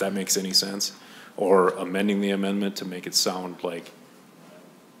 if that makes any sense, or amending the amendment to make it sound like,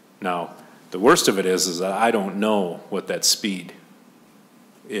 now, the worst of it is that I don't know what that speed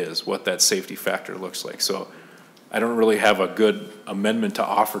is, what that safety factor looks like. So I don't really have a good amendment to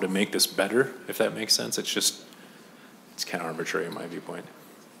offer to make this better, if that makes sense. It's kind of arbitrary in my viewpoint.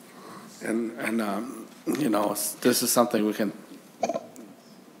 And you know, this is something we can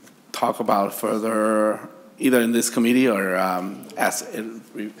talk about further, either in this committee or as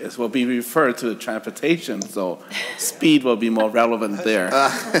it will be referred to transportation, so speed will be more relevant there.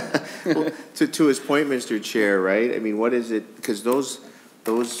 Well, to his point, Mr. Chair, right? I mean, what is it? Because those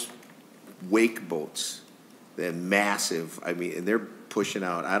wake boats, they're massive. I mean, and they're pushing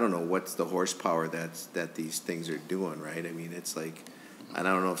out. I don't know what's the horsepower that these things are doing, right? I mean, it's like, I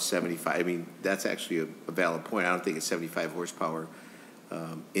don't know if 75. I mean, that's actually a valid point. I don't think a 75 horsepower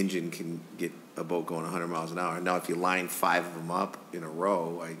engine can get a boat going 100 miles an hour. Now, if you line 5 of them up in a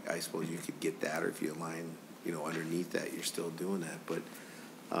row, I suppose you could get that. Or if you line, underneath that, you're still doing that. But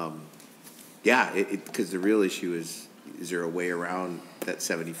yeah, because the real issue is there a way around that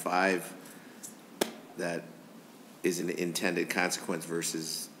 75 that is an intended consequence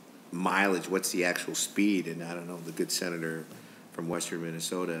versus mileage. What's the actual speed? And I don't know, the good senator from Western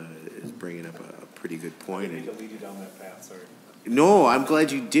Minnesota is bringing up a pretty good point. I didn't mean to lead you down that path, sorry. No, I'm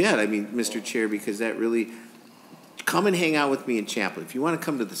glad you did. I mean, Mr. Chair, because that really, come and hang out with me in Champlin. If you want to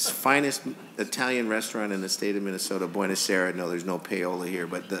come to the finest Italian restaurant in the state of Minnesota, Buenos Aires, no, there's no payola here,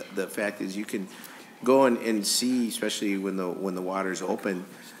 but the fact is you can go and see, especially when the water's open,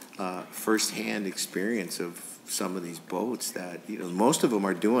 firsthand experience of some of these boats that, you know, most of them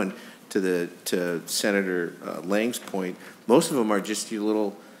are doing, to Senator Lang's point, most of them are just your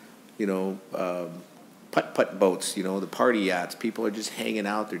little, you know, putt-putt boats, you know, the party yachts. People are just hanging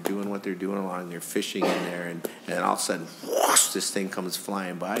out. They're doing what they're doing along. They're fishing in there, and all of a sudden, whoosh, this thing comes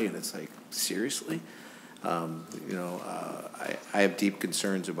flying by, and it's like, seriously? You know, I have deep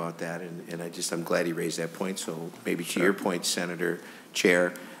concerns about that, and I'm glad he raised that point. So maybe to your point, Senator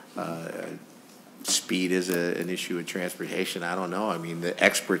Chair, speed is an issue in transportation. I don't know. I mean, the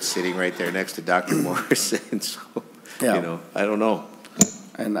expert's sitting right there next to Dr. Morrison, so, Yeah. you know, I don't know.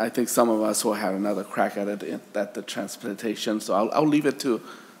 And I think some of us will have another crack at it, at the transportation. So I'll leave it to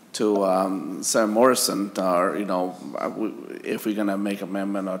Senator Morrison, or, you know, if we're going to make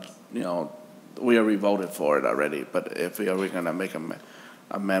amendment, or, you know, we already voted for it already, but if we are going to make an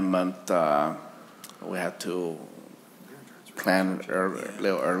amendment, we have to plan a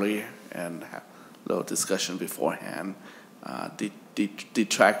little early and have a little discussion beforehand.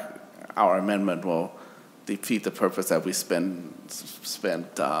 Detract our amendment will defeat the purpose that we spent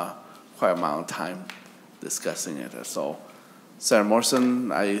quite amount of time discussing it. So, Senator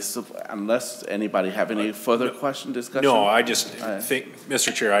Morrison, unless anybody have any further discussion? No, I just think,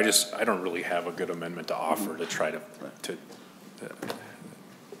 Mr. Chair, I don't really have a good amendment to offer to try to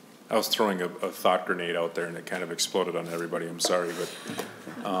I was throwing a thought grenade out there and it kind of exploded on everybody. I'm sorry,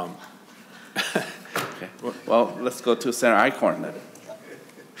 but. Okay. Well, let's go to Senator Eichhorn then.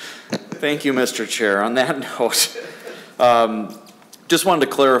 Thank you, Mr. Chair. On that note, just wanted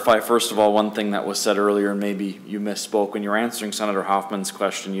to clarify, first of all, one thing that was said earlier, and maybe you misspoke. When you were answering Senator Hoffman's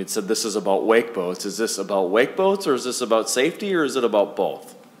question, you'd said this is about wake boats. Is this about wake boats, or is this about safety, or is it about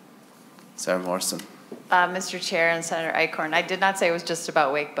both? Senator Morrison. Mr. Chair and Senator Eichhorn, I did not say it was just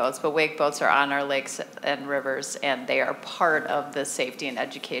about wake boats, but wake boats are on our lakes and rivers, and they are part of the safety and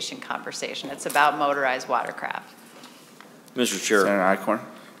education conversation. It's about motorized watercraft. Mr. Chair. Senator Eichhorn.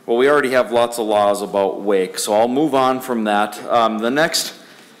 Well, we already have lots of laws about wake, so I'll move on from that. The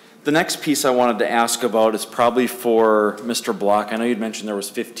next piece I wanted to ask about is probably for Mr. Block. I know you'd mentioned there was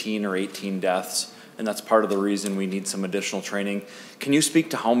 15 or 18 deaths, and that's part of the reason we need some additional training. Can you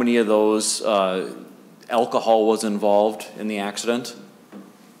speak to how many of those alcohol was involved in the accident?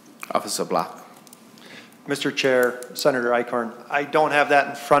 Officer Block. Mr. Chair, Senator Eichhorn, I don't have that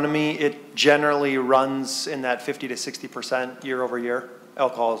in front of me. It generally runs in that 50 to 60% year over year.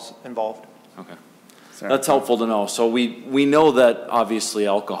 Alcohol is involved. Okay. That's helpful to know. So we know that obviously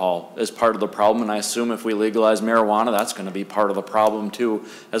alcohol is part of the problem, and I assume if we legalize marijuana, that's going to be part of the problem too,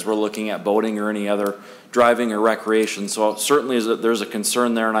 as we're looking at boating or any other driving or recreation. So certainly there's a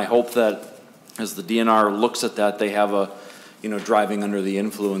concern there, and I hope that as the DNR looks at that, they have a, you know, driving under the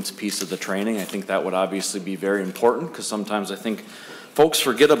influence piece of the training. I think that would obviously be very important, because sometimes I think folks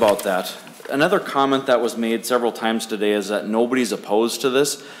forget about that. Another comment that was made several times today is that nobody's opposed to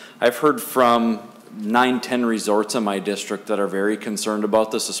this. I've heard from 9-10 resorts in my district that are very concerned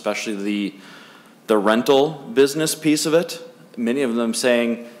about this, especially the rental business piece of it. Many of them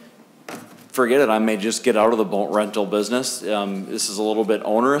saying, forget it, I may just get out of the boat rental business. This is a little bit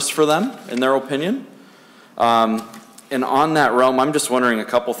onerous for them, in their opinion. And on that realm, I'm just wondering a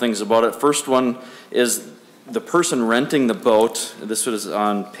couple things about it. First one is the person renting the boat, this was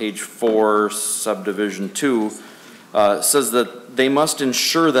on page 4, subdivision 2, says that they must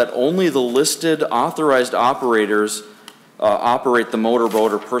ensure that only the listed authorized operators operate the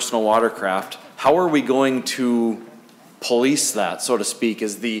motorboat or personal watercraft. How are we going to police that, so to speak?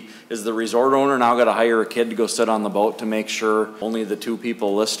 Is the resort owner now got to hire a kid to go sit on the boat to make sure only the 2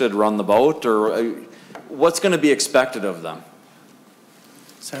 people listed run the boat, or what's going to be expected of them?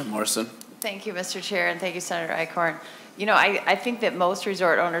 Senator Morrison. Thank you, Mr. Chair, and thank you, Senator Eichhorn. You know, I think that most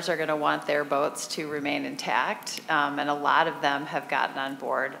resort owners are going to want their boats to remain intact, and a lot of them have gotten on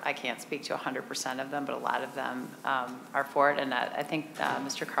board. I can't speak to 100% of them, but a lot of them are for it, and I think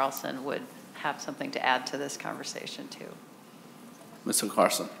Mr. Carlson would have something to add to this conversation, too. Mr.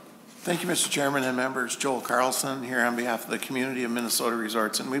 Carson. Thank you, Mr. Chairman and members. Joel Carlson here on behalf of the community of Minnesota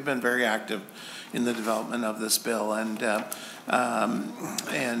Resorts, and we've been very active in the development of this bill. And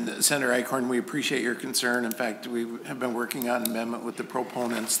Senator Eichhorn, we appreciate your concern. In fact, we have been working on an amendment with the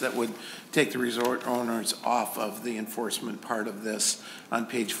proponents that would take the resort owners off of the enforcement part of this. On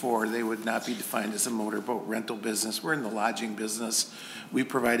page 4, they would not be defined as a motorboat rental business. We're in the lodging business. We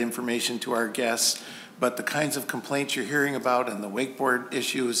provide information to our guests, but the kinds of complaints you're hearing about and the wakeboard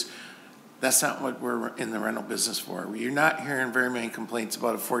issues, that's not what we're in the rental business for. You're not hearing very many complaints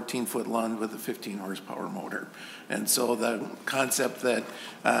about a 14-foot Lund with a 15-horsepower motor. And so the concept that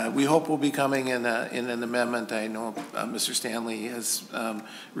we hope will be coming in an amendment, I know Mr. Stanley has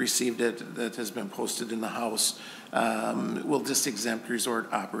received it, that has been posted in the House, will just exempt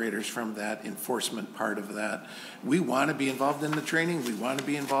resort operators from that enforcement part of that. We want to be involved in the training. We want to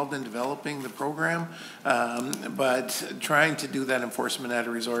be involved in developing the program, but trying to do that enforcement at a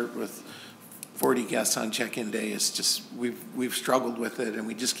resort with 40 guests on check-in day is just, we've struggled with it, and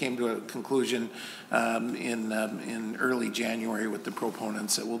we just came to a conclusion in early January with the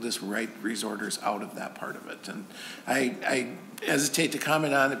proponents that we'll just write resorters out of that part of it. And I hesitate to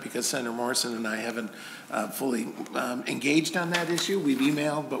comment on it because Senator Morrison and I haven't fully engaged on that issue. We've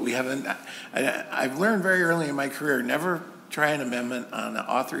emailed, but we haven't. I've learned very early in my career, never try an amendment on an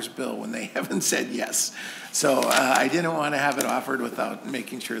author's bill when they haven't said yes. So I didn't want to have it offered without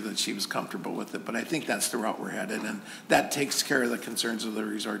making sure that she was comfortable with it, but I think that's the route we're headed, and that takes care of the concerns of the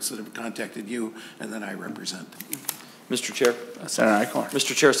resorts that have contacted you and that I represent. Mr. Chair. Senator Eichhorn.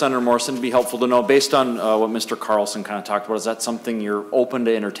 Mr. Chair, Senator Morrison, it'd be helpful to know, based on what Mr. Carlson kind of talked about, is that something you're open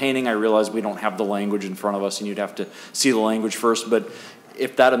to entertaining? I realize we don't have the language in front of us and you'd have to see the language first, but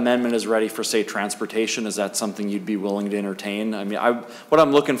if that amendment is ready for, say, transportation, is that something you'd be willing to entertain? I mean, what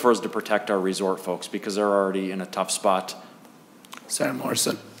I'm looking for is to protect our resort folks because they're already in a tough spot. Senator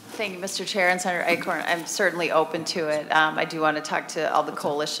Morrison. Thank you, Mr. Chair, and Senator Eichhorn. I'm certainly open to it. I do want to talk to all the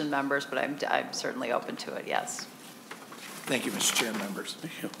coalition members, but I'm certainly open to it, yes. Thank you, Mr. Chair, members.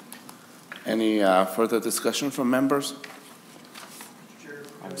 Thank you. Any further discussion from members?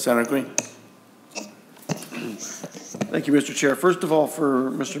 Senator Green. Thank you, Mr. Chair. First of all,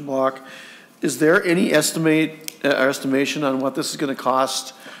 for Mr. Block, is there any estimation on what this is going to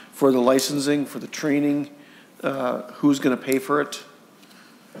cost for the licensing, for the training? Who's going to pay for it?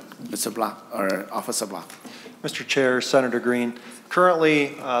 Mr. Block, or Officer Block. Mr. Chair, Senator Green.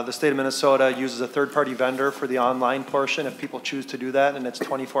 Currently, the state of Minnesota uses a third-party vendor for the online portion if people choose to do that, and it's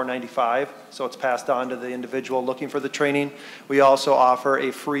 $24.95, so it's passed on to the individual looking for the training. We also offer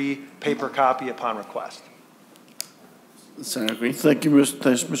a free paper copy upon request. Senator Green. Thank you,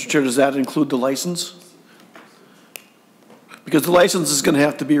 Mr. Chair. Does that include the license? Because the license is going to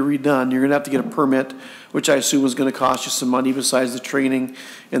have to be redone. You're going to have to get a permit, which I assume is going to cost you some money besides the training.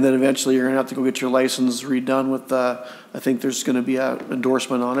 And then eventually you're going to have to go get your license redone with, I think there's going to be an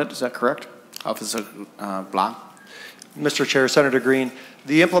endorsement on it. Is that correct? Officer Block. Mr. Chair, Senator Green,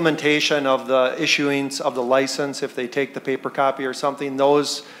 the implementation of the issuance of the license, if they take the paper copy or something,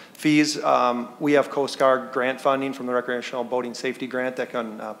 those fees, we have Coast Guard grant funding from the Recreational Boating Safety Grant that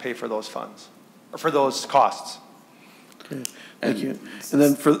can pay for those funds, or for those costs. Okay, thank you. And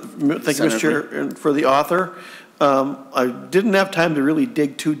then thank you, Mr. Chair, and for the author, I didn't have time to really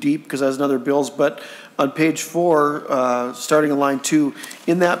dig too deep because I was in other bills, but on page 4, starting in line 2,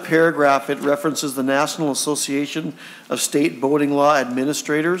 in that paragraph, it references the National Association of State Boating Law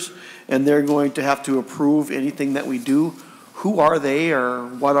Administrators, and they're going to have to approve anything that we do. Who are they, or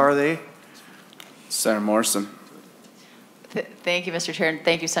what are they? Senator Morrison. Thank you, Mr. Chair, and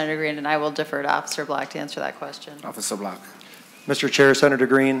thank you, Senator Green, and I will defer to Officer Block to answer that question. Officer Block. Mr. Chair, Senator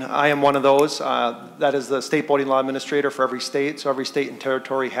Green, I am one of those. That is the State Boating Law Administrator for every state, so every state and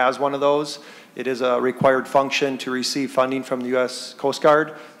territory has one of those. It is a required function to receive funding from the U.S. Coast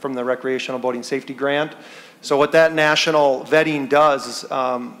Guard from the Recreational Boating Safety Grant. So what that national vetting does is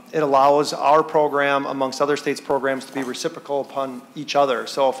it allows our program, amongst other states' programs, to be reciprocal upon each other.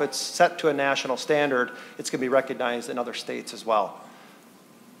 So if it's set to a national standard, it's going to be recognized in other states as well.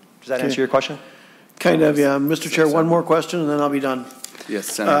 Does that answer your question? Kind of, yeah. Mr. Chair, one more question and then I'll be done. Yes,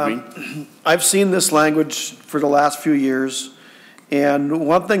 Senator Green. I've seen this language for the last few years, and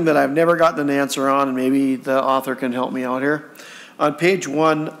one thing that I've never gotten an answer on, and maybe the author can help me out here. On page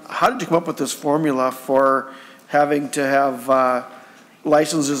 1, how did you come up with this formula for having to have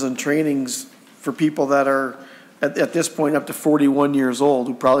licenses and trainings for people that are, at this point, up to 41 years old,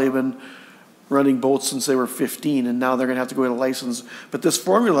 who probably have been running boats since they were 15, and now they're going to have to go get a license? But this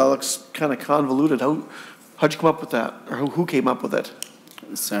formula looks kind of convoluted. How'd you come up with that, or who came up with it?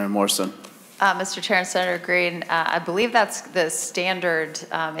 Senator Morrison. Mr. Chair and Senator Green, I believe that's the standard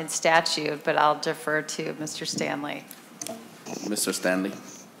in statute, but I'll defer to Mr. Stanley. Mr. Stanley.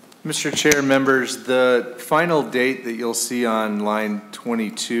 Mr. Chair, members, the final date that you'll see on line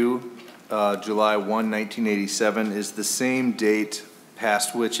 22, July 1, 1987, is the same date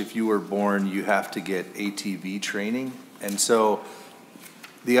past which, if you were born, you have to get ATV training. And so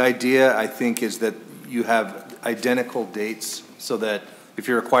the idea, I think, is that you have identical dates so that if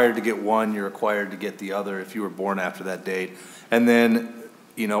you're required to get one, you're required to get the other if you were born after that date. And then,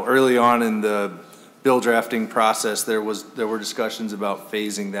 you know, early on in the bill drafting process, there were discussions about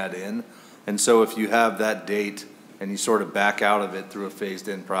phasing that in. And so if you have that date and you sort of back out of it through a phased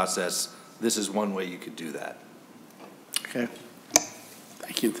in process, this is one way you could do that. Okay.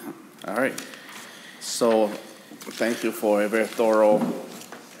 Thank you. All right. So thank you for a very thorough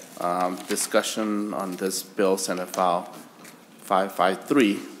discussion on this bill, Senate File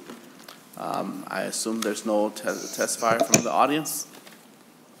 553. I assume there's no testifier from the audience.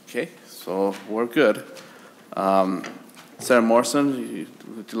 Okay, so we're good. Senator Morrison,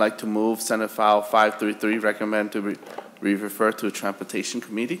 would you like to move Senate File 533, recommend to be referred to a Transportation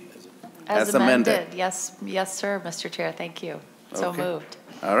Committee? As amended. Yes, yes, sir, Mr. Chair. Thank you. So Okay. moved.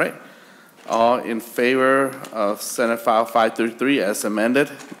 All right. All in favor of Senate File 533 as amended,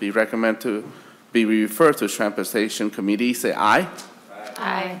 be recommended to be referred to Transportation Committee, say aye.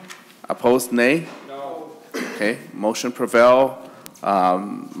 Aye. Opposed, nay? No. Okay, motion prevail.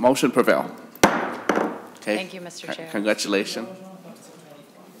 Motion prevail. Okay. Thank you, Mr. Chair. Congratulations.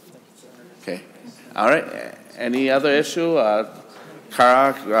 Okay. All right. Any other issue?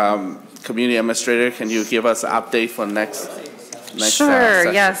 Kara, Community Administrator, can you give us an update for next Sure,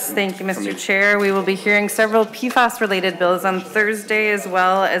 session? yes, thank you, Mr. Chair. We will be hearing several PFAS-related bills on Thursday, as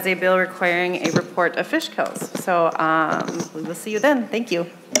well as a bill requiring a report of fish kills. So we will see you then. Thank you.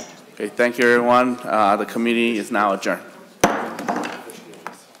 Okay, thank you, everyone. The committee is now adjourned.